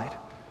side.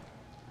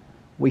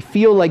 We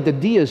feel like the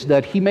deist,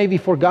 that he maybe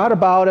forgot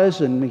about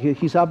us and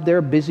he's up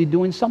there busy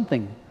doing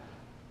something.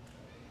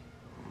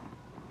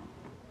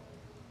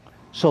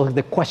 So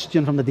the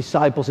question from the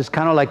disciples is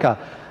kind of like a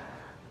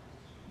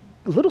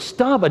little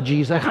stab at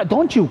Jesus.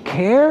 Don't you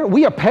care?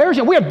 We are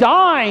perishing. We are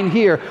dying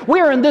here. We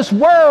are in this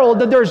world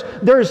that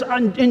there's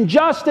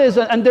injustice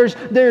and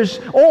there's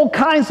all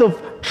kinds of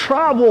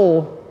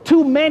trouble.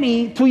 Too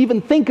many to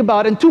even think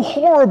about, and too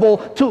horrible,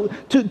 too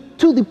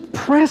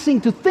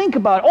depressing to think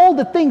about. All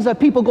the things that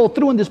people go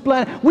through in this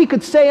planet. We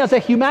could say as a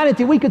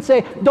humanity, we could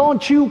say,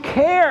 don't you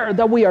care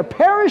that we are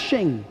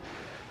perishing?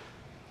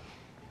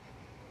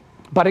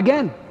 But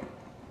again,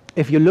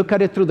 if you look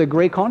at it through the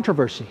great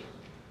controversy,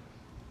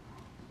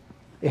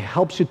 it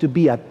helps you to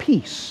be at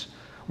peace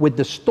with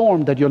the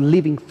storm that you're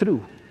living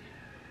through.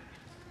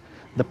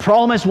 The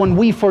problem is when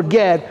we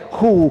forget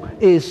who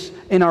is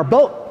in our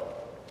boat.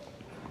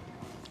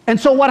 And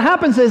so what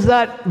happens is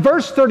that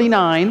verse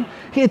 39,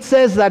 it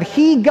says that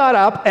he got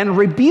up and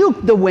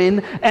rebuked the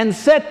wind and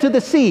said to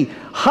the sea,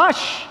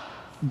 "Hush,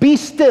 be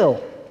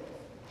still."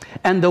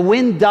 And the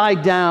wind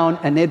died down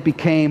and it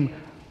became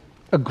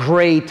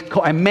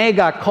a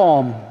mega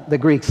calm, the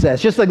Greek says.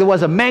 Just like there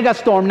was a mega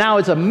storm, now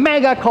it's a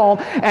mega calm,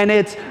 and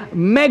it's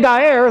mega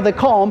air, the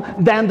calm,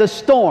 than the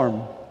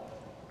storm.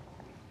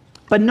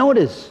 But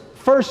notice,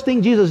 first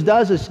thing Jesus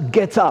does is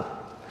gets up.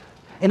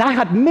 And I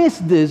had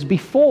missed this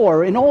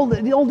before in all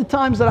the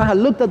times that I had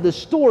looked at this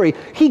story.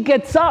 He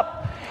gets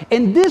up.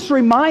 And this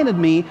reminded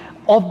me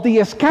of the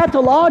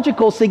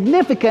eschatological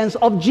significance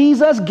of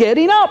Jesus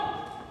getting up.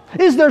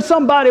 Is there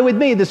somebody with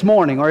me this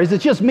morning, or is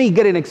it just me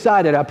getting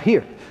excited up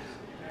here?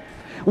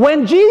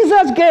 When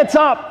Jesus gets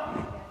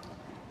up,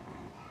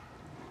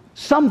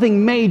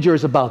 something major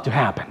is about to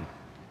happen.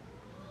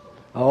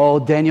 Oh,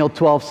 Daniel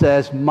 12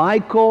 says,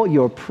 Michael,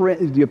 your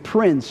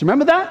prince,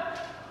 remember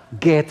that?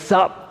 Gets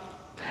up.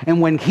 And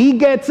when he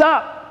gets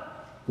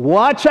up,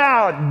 watch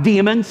out,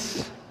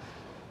 demons.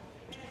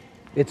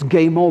 It's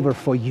game over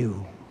for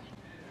you.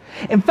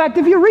 In fact,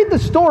 if you read the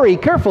story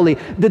carefully,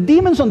 the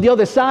demons on the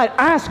other side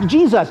ask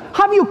Jesus,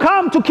 "Have you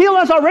come to kill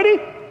us already?"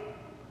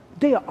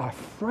 They are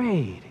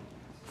afraid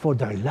for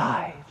their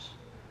lives.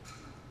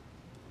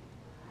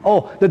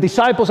 Oh, the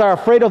disciples are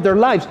afraid of their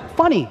lives.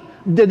 Funny,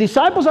 the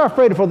disciples are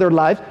afraid for their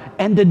lives,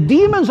 and the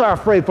demons are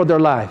afraid for their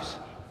lives.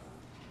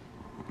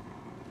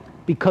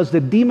 Because the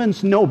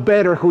demons know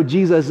better who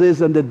Jesus is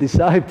than the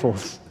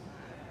disciples.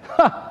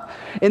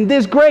 In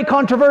this great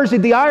controversy,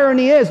 the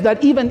irony is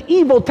that even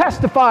evil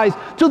testifies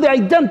to the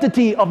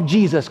identity of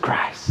Jesus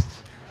Christ.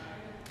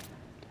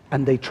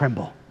 And they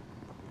tremble.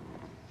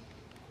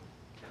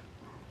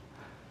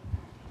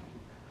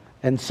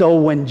 And so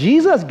when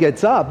Jesus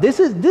gets up, this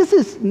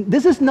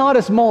is not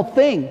a small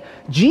thing.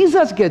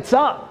 Jesus gets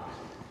up.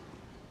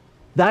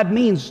 That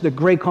means the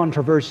great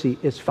controversy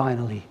is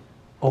finally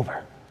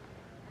over.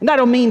 And I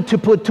don't mean to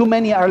put too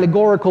many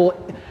allegorical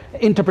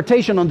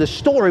interpretation on the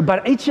story,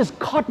 but it just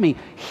caught me.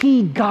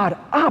 He got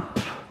up.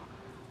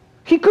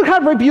 He could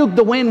have rebuked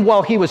the wind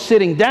while he was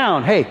sitting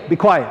down. Hey, be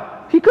quiet.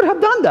 He could have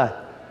done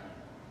that.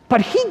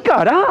 But he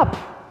got up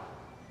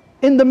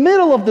in the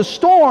middle of the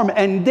storm,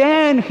 and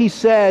then he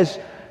says,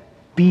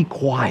 "Be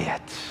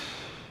quiet."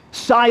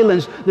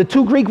 Silence. The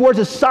two Greek words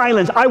is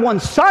silence. I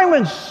want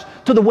silence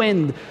to the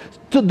wind,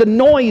 to the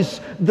noise,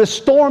 the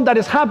storm that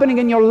is happening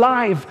in your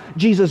life.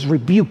 Jesus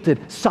rebuked it.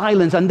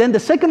 Silence. And then the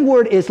second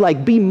word is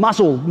like be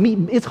muzzled.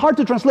 It's hard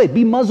to translate.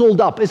 Be muzzled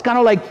up. It's kind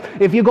of like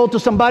if you go to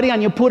somebody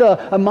and you put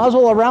a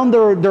muzzle around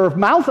their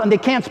mouth and they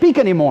can't speak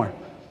anymore.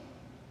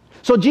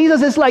 So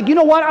Jesus is like, you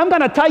know what? I'm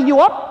going to tie you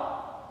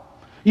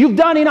up. You've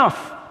done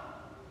enough.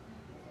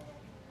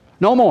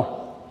 No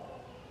more.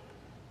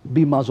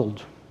 Be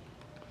muzzled.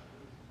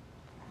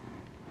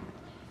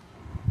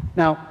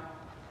 Now,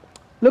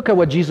 look at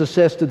what Jesus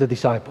says to the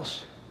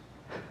disciples.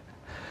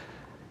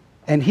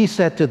 And he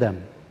said to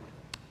them,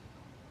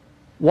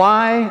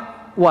 why,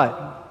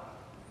 what?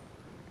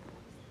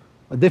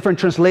 Different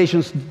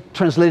translations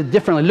translate it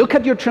differently. Look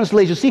at your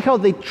translation. See how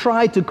they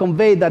try to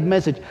convey that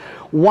message.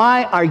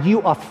 Why are you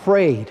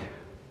afraid?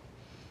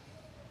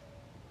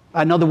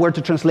 Another word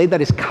to translate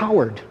that is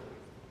coward.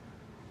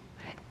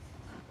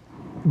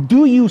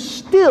 Do you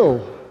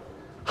still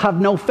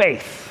have no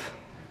faith?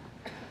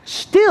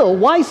 Still?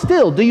 Why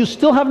still? Do you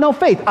still have no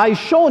faith? I've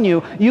shown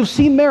you. You've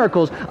seen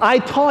miracles. I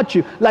taught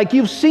you. Like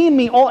you've seen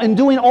me in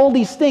doing all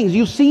these things.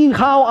 You've seen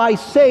how I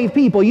save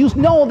people. You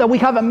know that we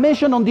have a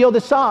mission on the other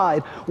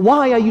side.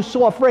 Why are you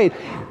so afraid?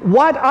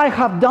 What I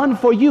have done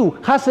for you,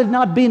 has it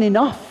not been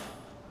enough?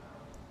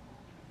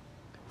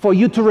 For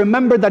you to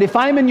remember that if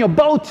I'm in your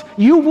boat,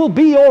 you will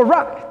be all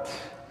right.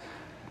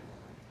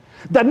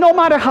 That no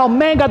matter how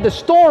mega the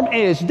storm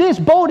is, this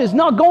boat is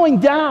not going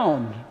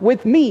down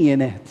with me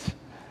in it.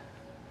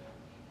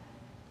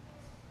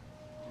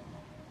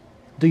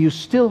 Do you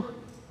still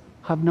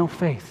have no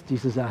faith?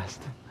 Jesus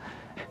asked.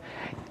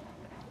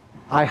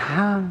 I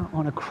hung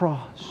on a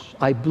cross.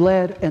 I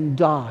bled and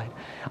died.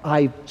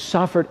 I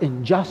suffered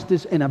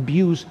injustice and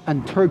abuse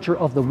and torture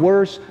of the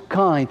worst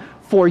kind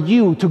for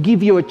you, to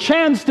give you a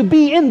chance to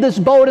be in this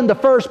boat in the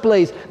first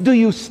place. Do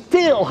you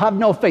still have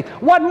no faith?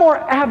 What more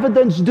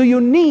evidence do you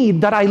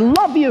need that I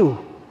love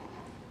you?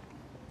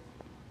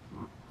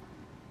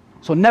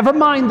 So never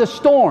mind the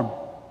storm.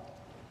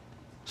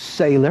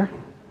 Sailor,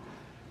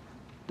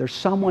 there's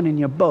someone in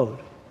your boat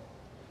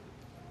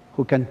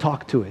who can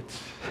talk to it.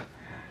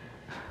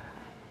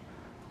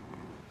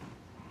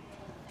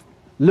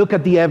 Look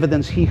at the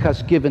evidence He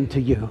has given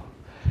to you.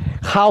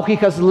 How He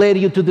has led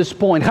you to this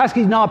point. Has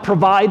He not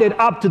provided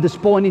up to this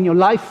point in your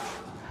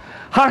life?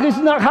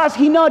 Has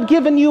He not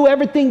given you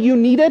everything you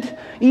needed,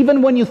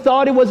 even when you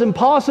thought it was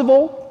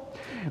impossible?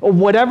 Or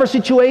whatever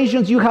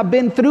situations you have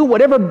been through,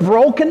 whatever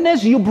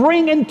brokenness you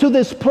bring into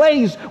this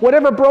place,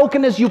 whatever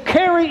brokenness you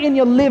carry in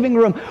your living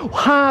room,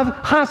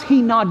 has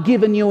He not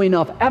given you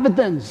enough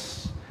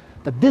evidence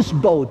that this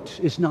boat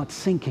is not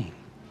sinking?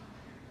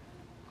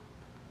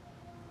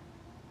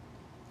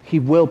 He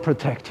will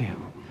protect you.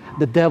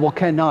 The devil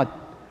cannot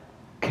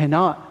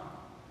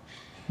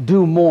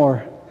do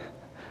more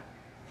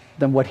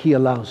than what he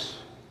allows.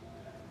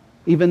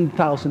 Even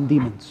 1,000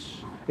 demons,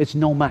 it's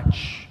no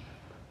match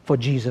for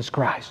Jesus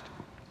Christ.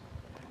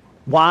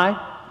 Why?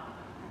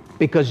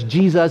 Because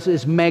Jesus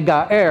is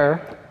mega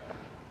air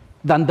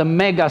than the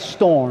mega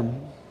storm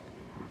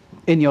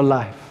in your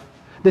life.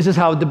 This is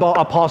how the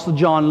Apostle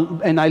John,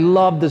 and I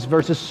love this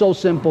verse, it's so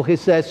simple. He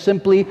says,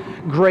 simply,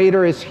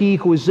 greater is He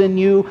who is in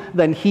you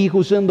than he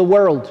who's in the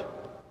world.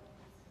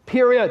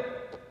 Period.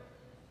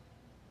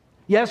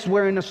 Yes,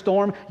 we're in a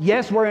storm.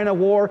 Yes, we're in a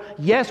war.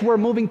 Yes, we're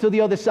moving to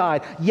the other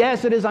side.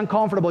 Yes, it is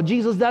uncomfortable.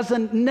 Jesus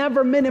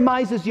never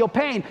minimizes your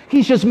pain.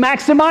 He just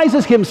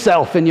maximizes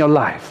Himself in your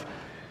life.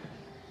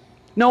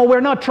 No, we're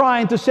not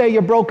trying to say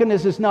your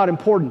brokenness is not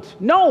important.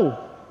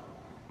 No.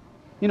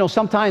 You know,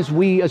 sometimes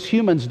we as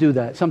humans do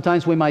that.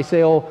 Sometimes we might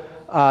say,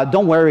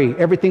 don't worry,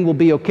 everything will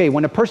be okay.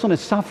 When a person is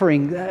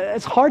suffering,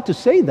 it's hard to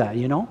say that,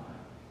 you know.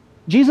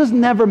 Jesus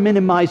never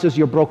minimizes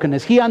your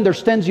brokenness. He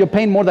understands your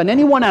pain more than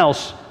anyone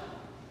else,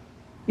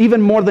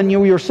 even more than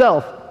you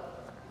yourself.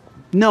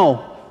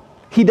 No,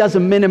 He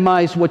doesn't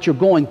minimize what you're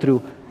going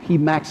through. He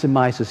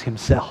maximizes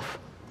Himself.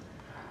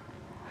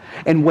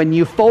 And when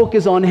you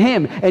focus on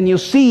Him and you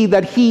see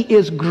that He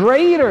is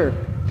greater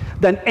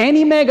than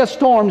any mega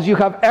storms you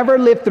have ever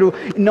lived through,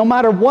 no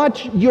matter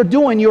what you're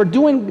doing,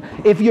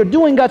 if you're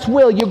doing God's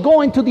will, you're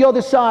going to the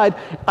other side.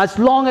 As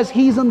long as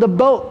He's in the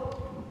boat,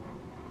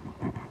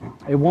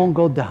 it won't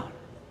go down.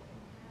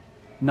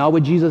 Not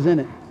with Jesus in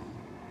it.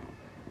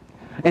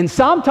 And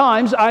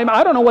sometimes,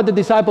 I don't know what the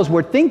disciples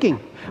were thinking,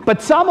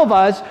 but some of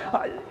us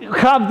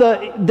have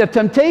the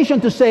temptation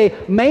to say,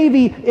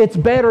 maybe it's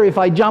better if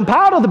I jump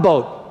out of the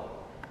boat.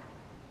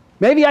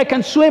 Maybe I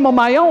can swim on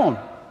my own.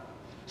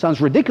 Sounds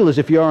ridiculous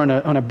if you're on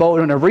a boat,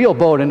 on a real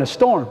boat in a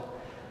storm.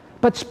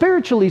 But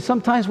spiritually,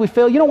 sometimes we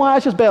feel, you know what, I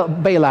just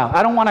bail out.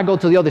 I don't want to go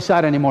to the other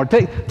side anymore.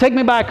 Take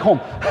me back home.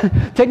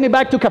 Take me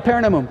back to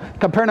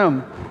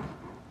Capernaum.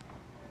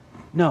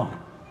 No.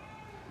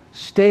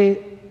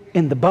 Stay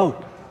in the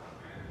boat.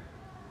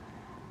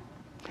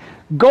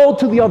 Go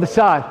to the other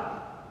side.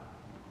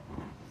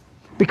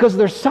 Because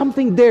there's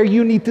something there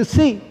you need to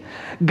see.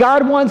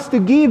 God wants to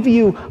give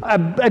you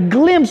a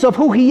glimpse of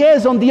who He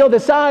is on the other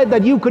side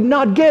that you could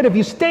not get if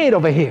you stayed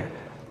over here.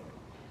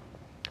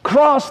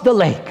 Cross the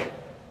lake.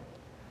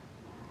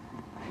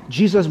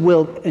 Jesus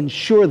will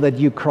ensure that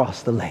you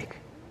cross the lake.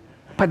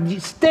 But you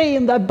stay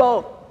in that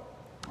boat.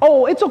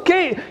 Oh, it's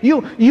okay.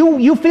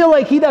 You feel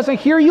like He doesn't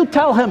hear you?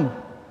 Tell Him.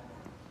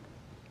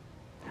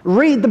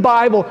 Read the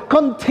Bible.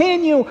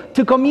 Continue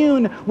to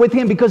commune with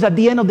Him, because at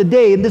the end of the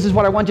day, and this is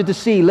what I want you to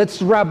see.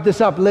 Let's wrap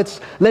this up.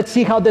 Let's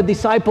see how the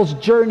disciples'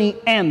 journey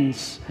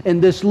ends in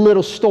this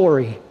little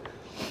story.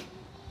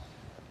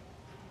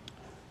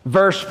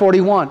 Verse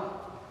 41.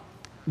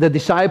 The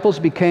disciples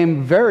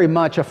became very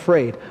much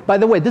afraid. By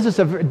the way, this is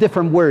a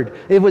different word.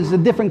 It was a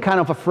different kind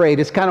of afraid.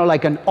 It's kind of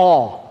like an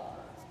awe.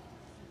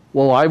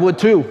 Well, I would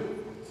too.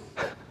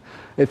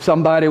 If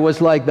somebody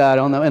was like that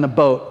in a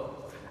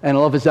boat, and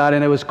all of a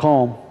sudden it was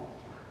calm,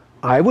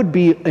 I would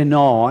be in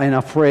awe and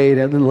afraid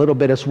a little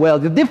bit as well.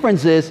 The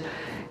difference is,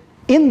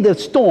 in the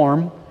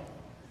storm,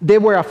 they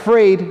were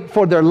afraid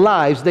for their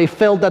lives. They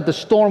felt that the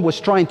storm was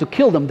trying to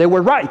kill them. They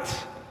were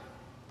right.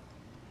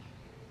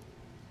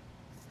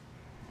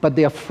 But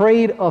the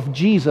afraid of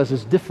Jesus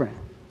is different,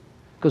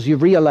 because you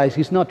realize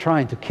He's not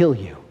trying to kill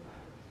you.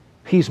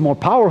 He's more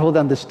powerful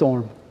than the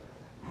storm,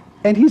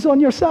 and He's on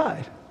your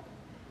side.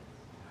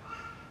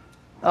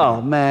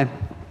 Oh, man.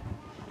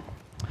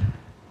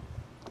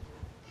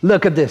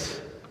 Look at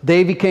this.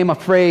 They became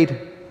afraid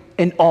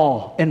in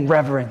awe, in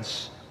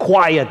reverence,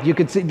 quiet. You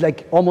could see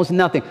like almost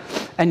nothing.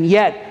 And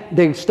yet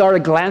they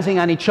started glancing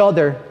at each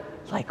other,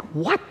 Like,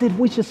 what did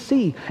we just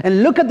see?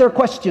 And look at their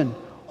question.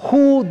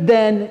 Who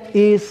then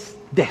is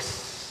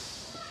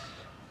this?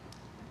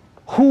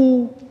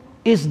 Who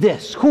is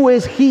this? Who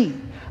is he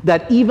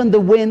that even the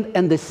wind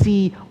and the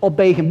sea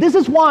obey him? This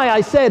is why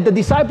I said the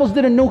disciples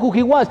didn't know who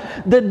he was.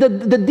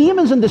 The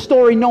demons in the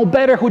story know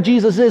better who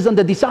Jesus is than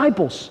the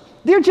disciples.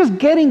 They're just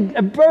getting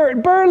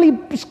barely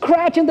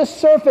scratching the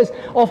surface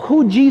of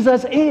who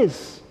Jesus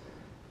is.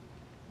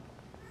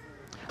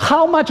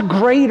 How much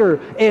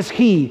greater is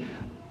he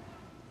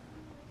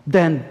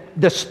than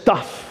the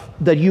stuff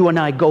that you and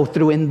I go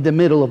through in the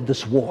middle of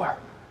this war?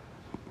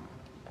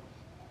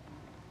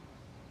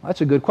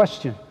 That's a good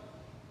question.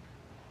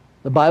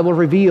 The Bible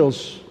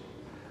reveals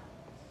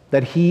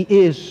that he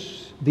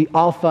is the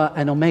Alpha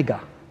and Omega,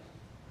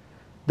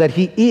 that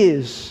he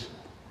is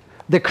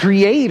the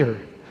creator,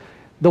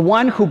 the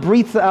one who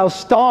breathes out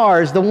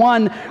stars, the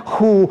one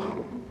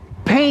who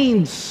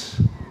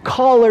paints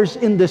colors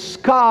in the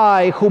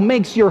sky, who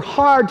makes your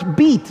heart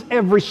beat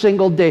every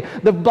single day.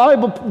 The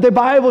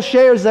Bible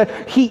shares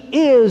that he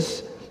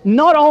is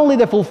not only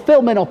the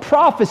fulfillment of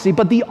prophecy,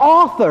 but the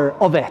author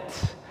of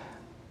it.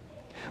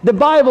 The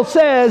Bible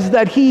says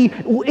that he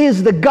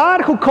is the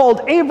God who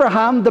called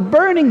Abraham, the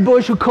burning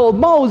bush who called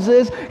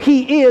Moses.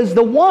 He is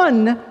the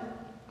one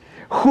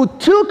who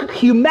took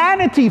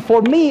humanity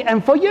for me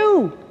and for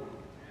you.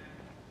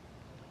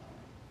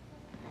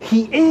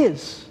 He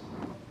is.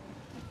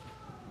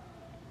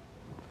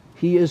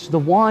 He is the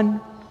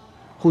one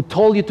who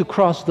told you to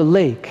cross the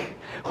lake,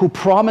 who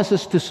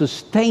promises to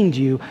sustain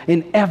you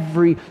in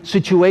every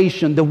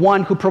situation, the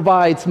one who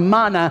provides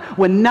manna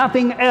when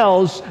nothing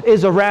else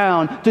is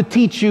around to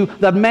teach you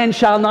that man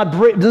shall not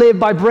live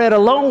by bread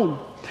alone.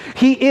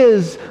 He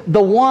is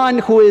the one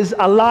who is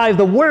alive,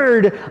 the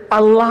Word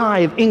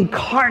alive,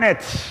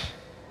 incarnate.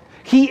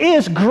 He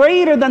is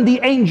greater than the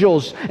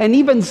angels, and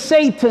even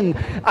Satan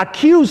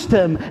accused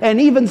him, and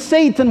even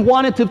Satan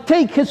wanted to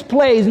take his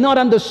place, not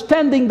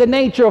understanding the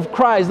nature of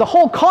Christ. The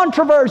whole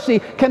controversy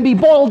can be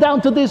boiled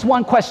down to this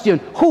one question: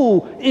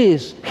 who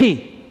is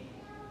he?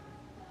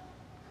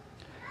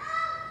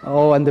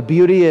 Oh, and the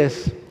beauty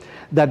is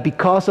that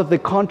because of the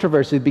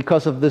controversy,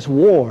 because of this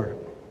war,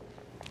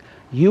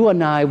 you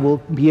and I will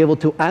be able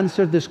to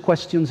answer these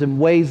questions in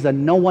ways that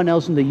no one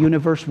else in the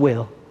universe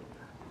will.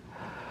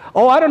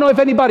 Oh, I don't know if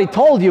anybody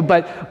told you,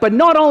 but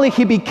not only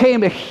he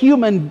became a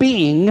human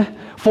being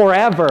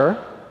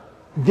forever,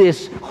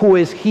 this who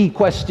is he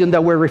question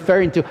that we're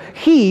referring to,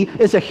 he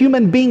is a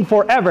human being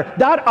forever.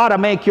 That ought to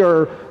make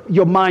your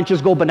mind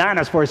just go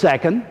bananas for a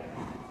second.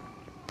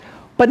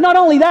 But not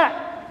only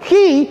that,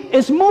 he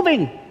is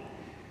moving.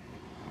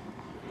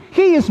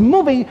 He is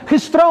moving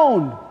his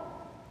throne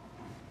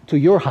to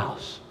your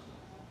house.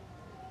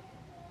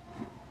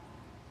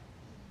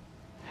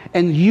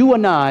 And you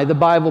and I, the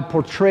Bible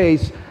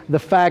portrays the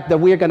fact that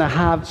we are going to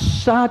have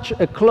such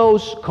a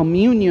close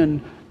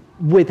communion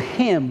with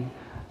him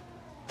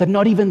that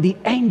not even the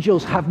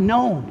angels have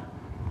known.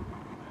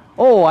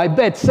 Oh, I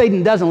bet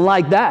Satan doesn't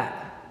like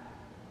that.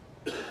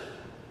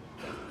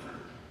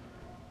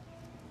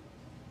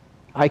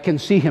 I can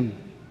see him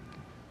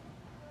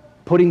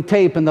putting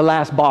tape in the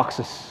last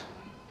boxes.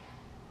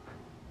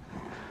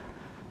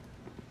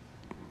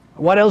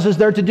 What else is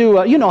there to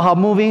do? You know how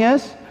moving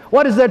is.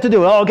 What is there to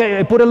do? Oh,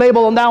 okay, put a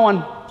label on that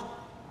one.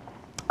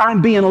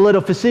 I'm being a little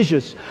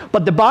facetious.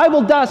 But the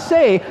Bible does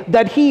say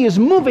that he is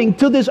moving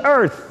to this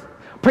earth,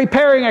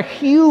 preparing a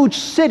huge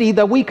city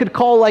that we could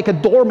call like a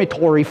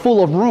dormitory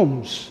full of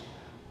rooms.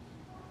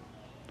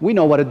 We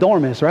know what a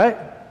dorm is, right?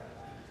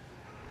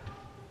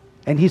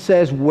 And he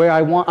says,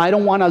 I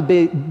don't want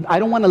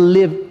to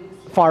live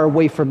far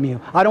away from you.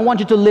 I don't want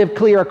you to live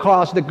clear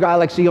across the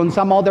galaxy on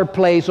some other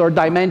place or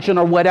dimension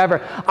or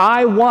whatever.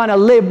 I want to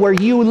live where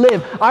you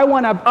live. I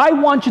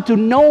want you to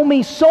know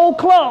me so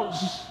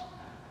close,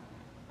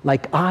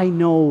 like I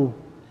know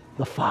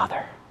the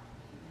Father.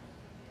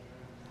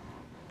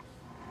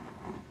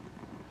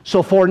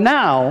 So for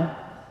now,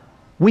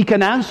 we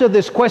can answer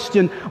this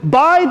question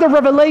by the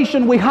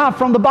revelation we have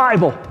from the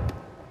Bible.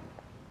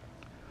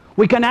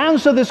 We can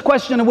answer this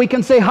question and we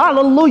can say,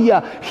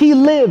 hallelujah, he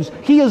lives.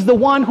 He is the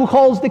one who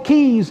holds the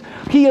keys.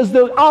 He is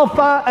the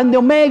Alpha and the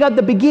Omega,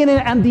 the beginning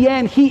and the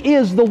end. He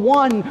is the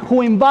one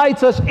who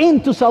invites us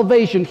into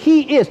salvation.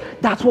 He is.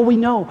 That's what we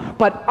know.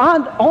 But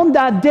on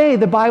that day,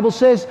 the Bible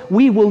says,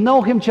 we will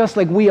know him just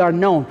like we are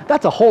known.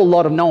 That's a whole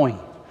lot of knowing.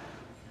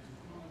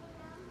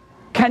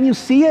 Can you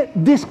see it?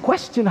 This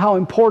question, how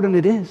important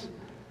it is.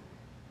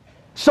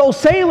 So,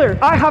 sailor,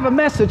 I have a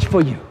message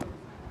for you.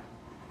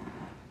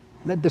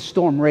 Let the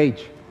storm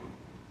rage.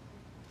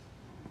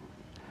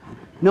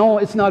 No,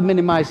 it's not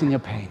minimizing your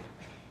pain.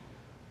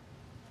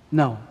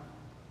 No.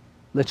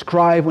 Let's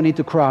cry if we need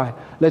to cry.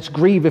 Let's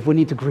grieve if we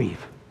need to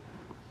grieve.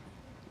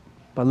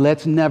 But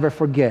let's never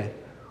forget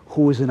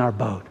who is in our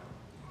boat.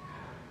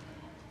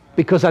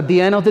 Because at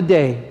the end of the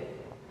day,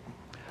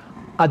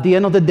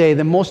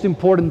 the most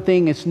important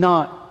thing is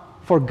not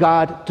for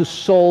God to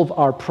solve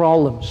our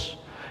problems.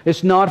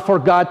 It's not for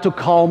God to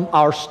calm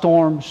our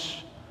storms.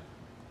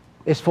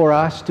 It's for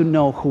us to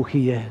know who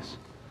he is.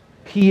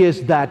 He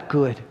is that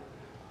good.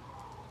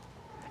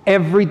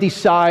 Every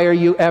desire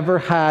you ever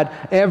had,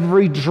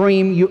 every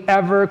dream you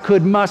ever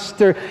could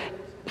muster,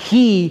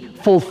 He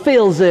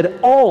fulfills it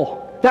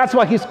all. That's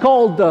why He's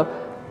called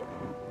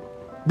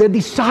the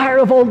desire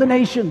of all the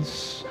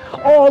nations.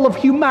 All of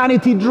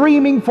humanity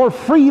dreaming for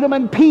freedom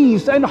and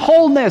peace and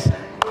wholeness.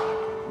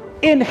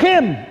 In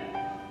Him,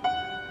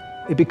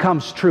 it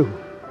becomes true.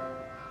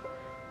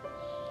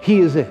 He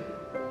is it.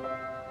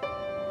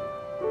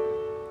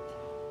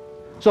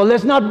 So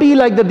let's not be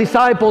like the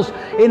disciples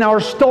in our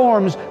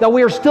storms, that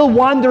we are still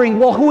wondering,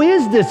 well, who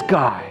is this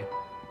guy?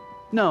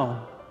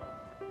 No,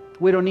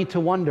 we don't need to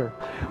wonder.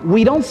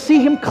 We don't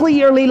see Him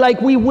clearly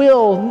like we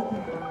will.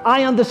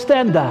 I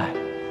understand that.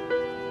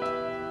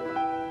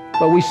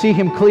 But we see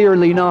Him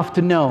clearly enough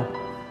to know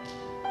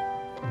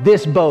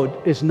this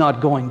boat is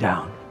not going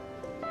down.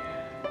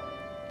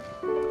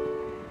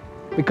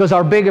 Because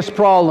our biggest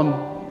problem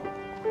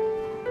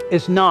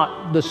is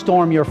not the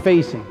storm you're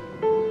facing,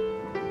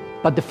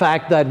 but the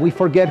fact that we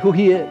forget who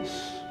He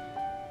is.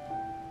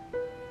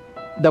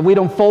 That we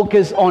don't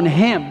focus on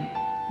Him.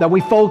 That we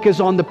focus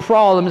on the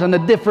problems and the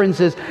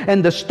differences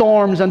and the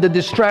storms and the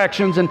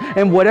distractions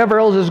and whatever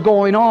else is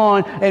going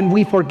on, and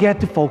we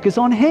forget to focus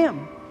on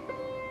Him.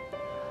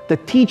 The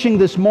teaching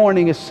this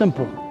morning is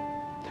simple.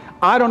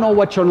 I don't know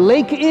what your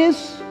lake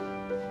is.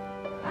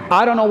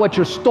 I don't know what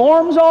your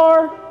storms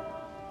are.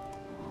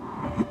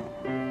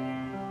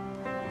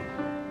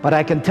 But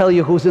I can tell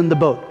you who's in the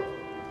boat.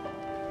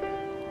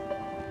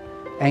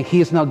 And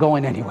He's not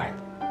going anywhere.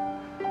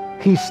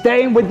 He's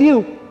staying with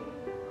you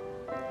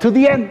to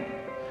the end,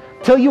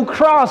 till you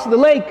cross the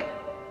lake.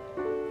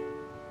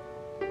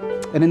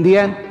 And in the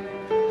end,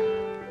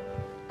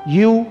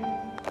 you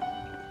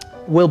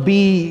will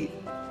be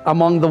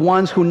among the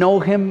ones who know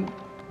Him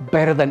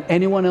better than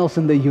anyone else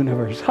in the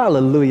universe.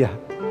 Hallelujah.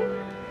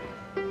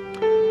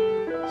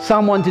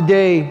 Someone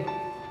today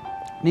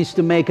needs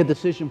to make a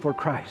decision for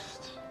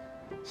Christ.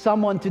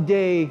 Someone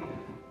today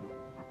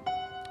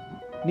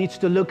needs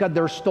to look at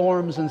their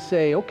storms and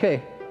say,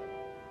 okay,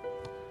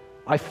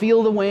 I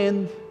feel the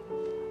wind,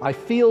 I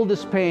feel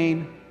this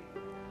pain,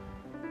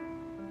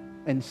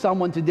 and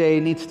someone today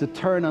needs to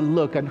turn and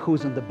look at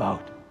who's in the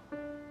boat.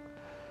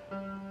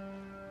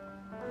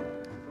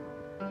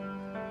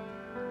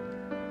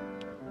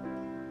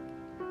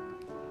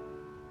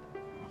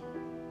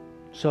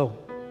 So,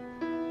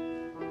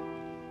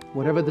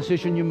 whatever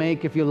decision you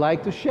make, if you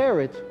like to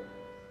share it,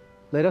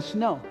 let us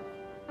know.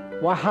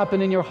 What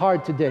happened in your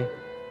heart today?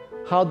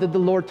 How did the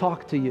Lord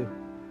talk to you?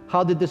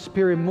 How did the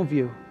Spirit move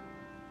you?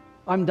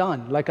 I'm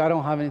done. Like, I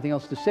don't have anything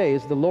else to say.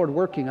 Is the Lord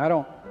working?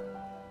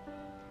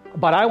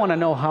 But I want to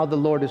know how the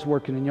Lord is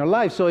working in your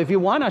life. So if you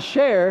want to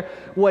share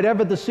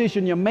whatever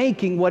decision you're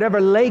making,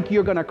 whatever lake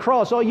you're going to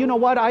cross, oh, you know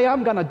what? I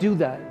am going to do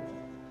that.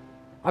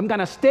 I'm going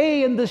to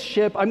stay in this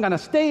ship. I'm going to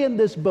stay in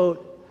this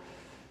boat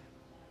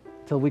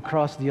till we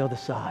cross the other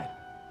side.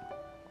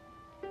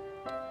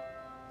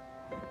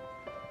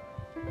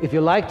 If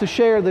you like to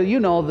share, you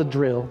know the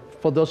drill.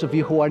 For those of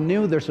you who are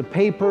new, there's a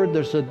paper,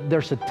 there's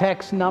a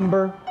text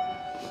number.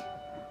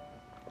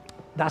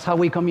 That's how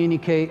we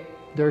communicate.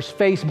 There's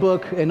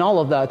Facebook and all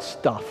of that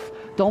stuff.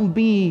 Don't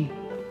be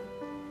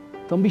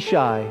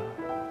shy.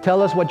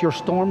 Tell us what your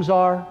storms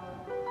are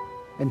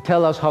and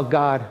tell us how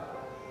God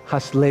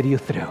has led you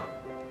through.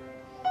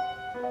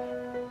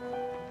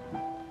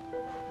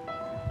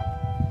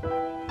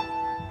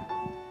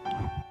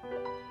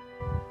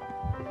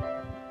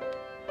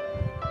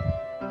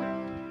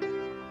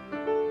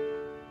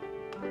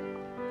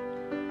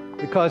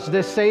 Because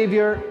this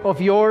Savior of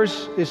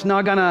yours is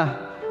not going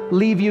to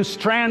leave you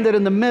stranded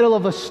in the middle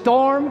of a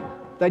storm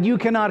that you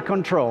cannot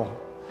control.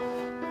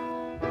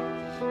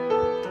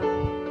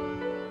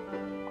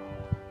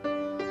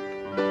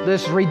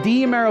 This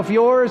Redeemer of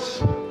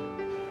yours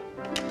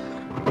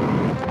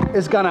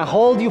is going to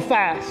hold you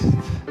fast.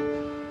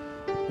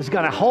 It's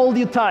going to hold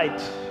you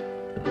tight.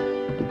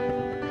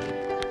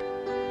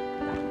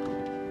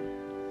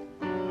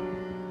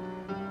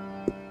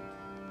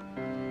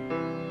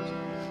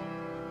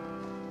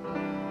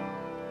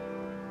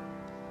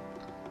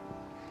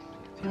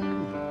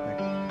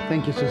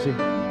 Thank you, Susie.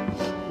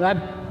 That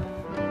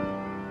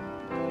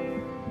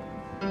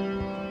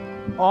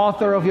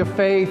author of your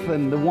faith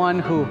and the one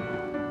who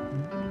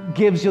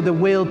gives you the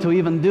will to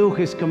even do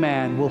His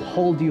command will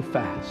hold you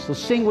fast. So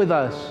sing with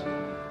us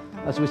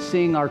as we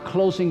sing our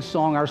closing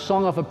song, our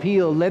song of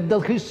appeal. Let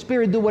His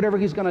Spirit do whatever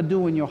He's going to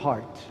do in your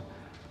heart.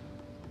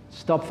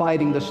 Stop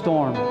fighting the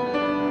storm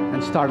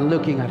and start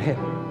looking at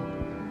Him.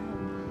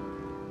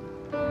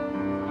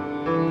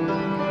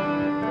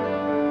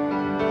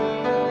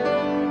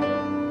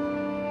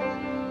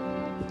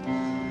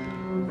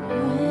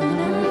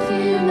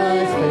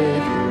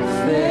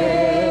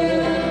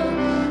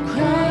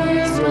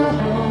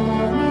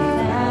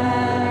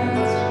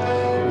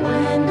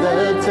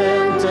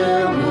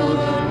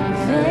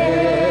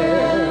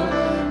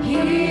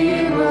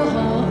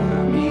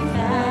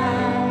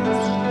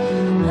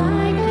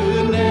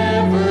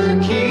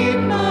 Keep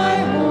my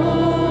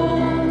home.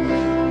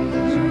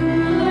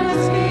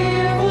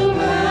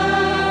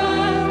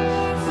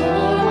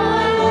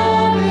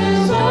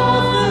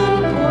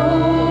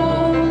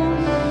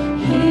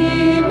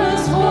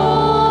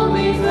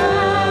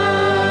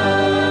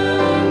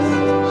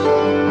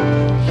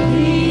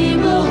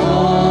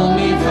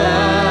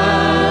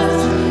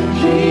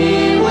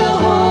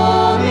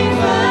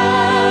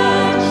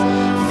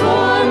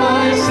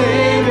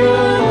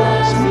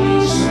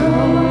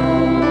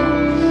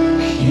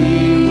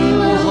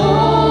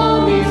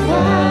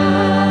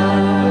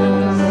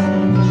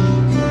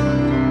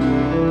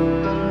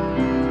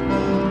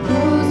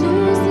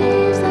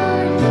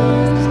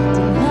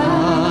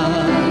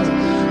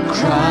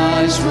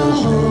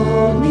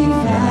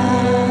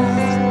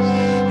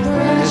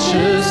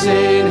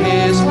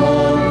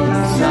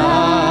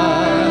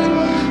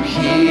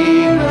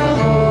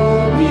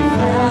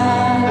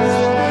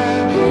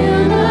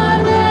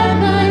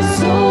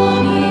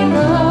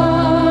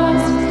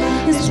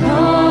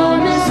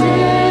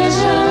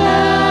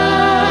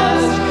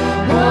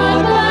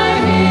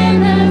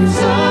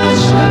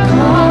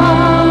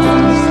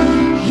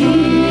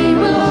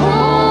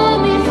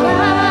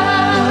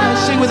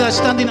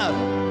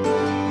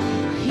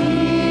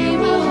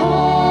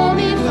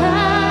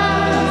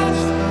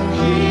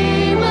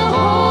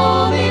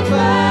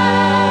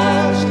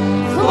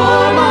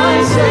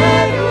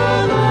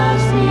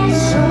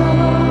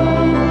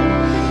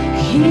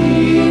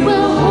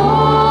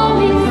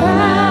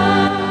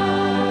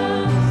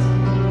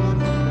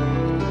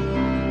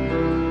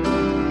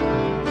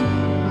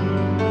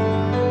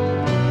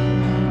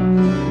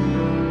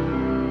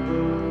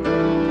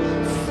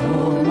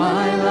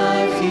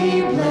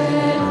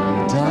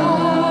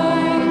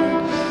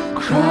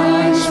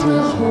 grace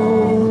will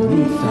hold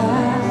me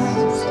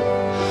fast.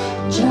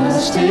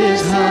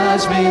 Justice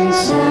has been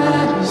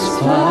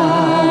satisfied.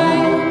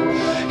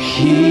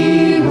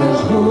 He will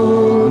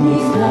hold me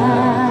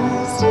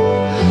fast.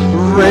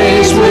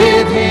 Raised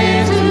with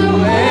Him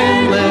to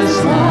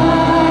endless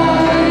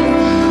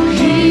life.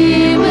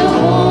 He will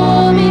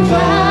hold me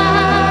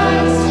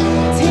fast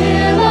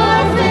till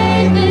our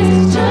faith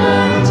is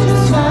turned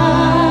to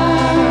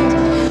sight.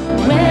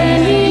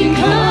 When He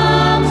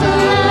comes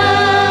alive,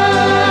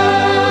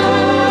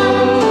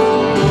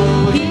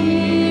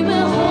 He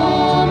will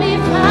hold me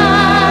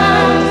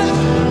fast.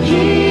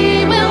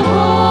 He will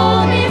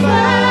hold me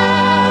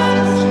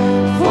fast.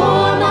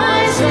 For my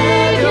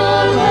Savior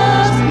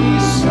loves me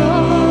so.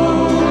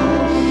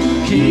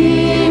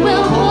 He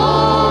will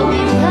hold me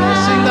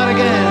fast. Sing that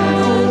again.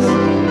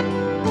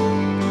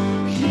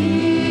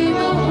 He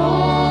will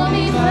hold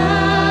me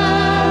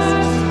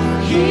fast.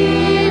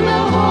 He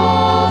will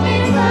hold me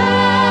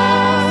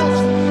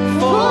fast.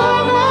 For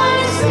my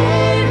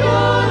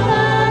Savior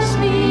loves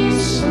me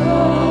so.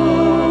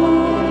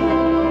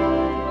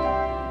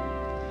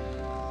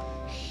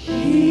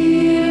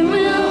 He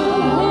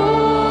will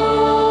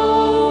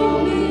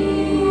hold me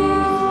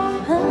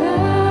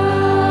fast.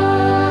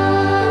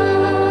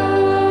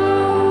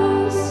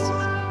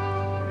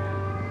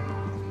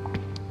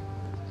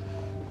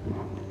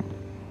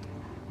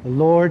 The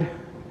Lord,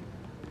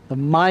 the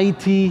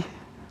mighty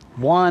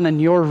one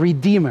and your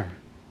Redeemer,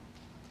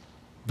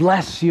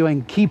 bless you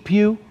and keep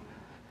you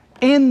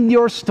in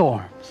your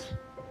storms.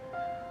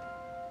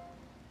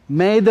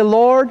 May the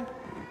Lord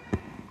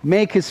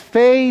make His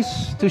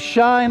face to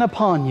shine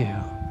upon you,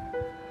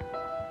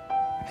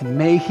 and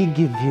may He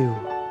give you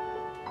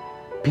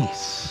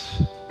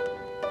peace.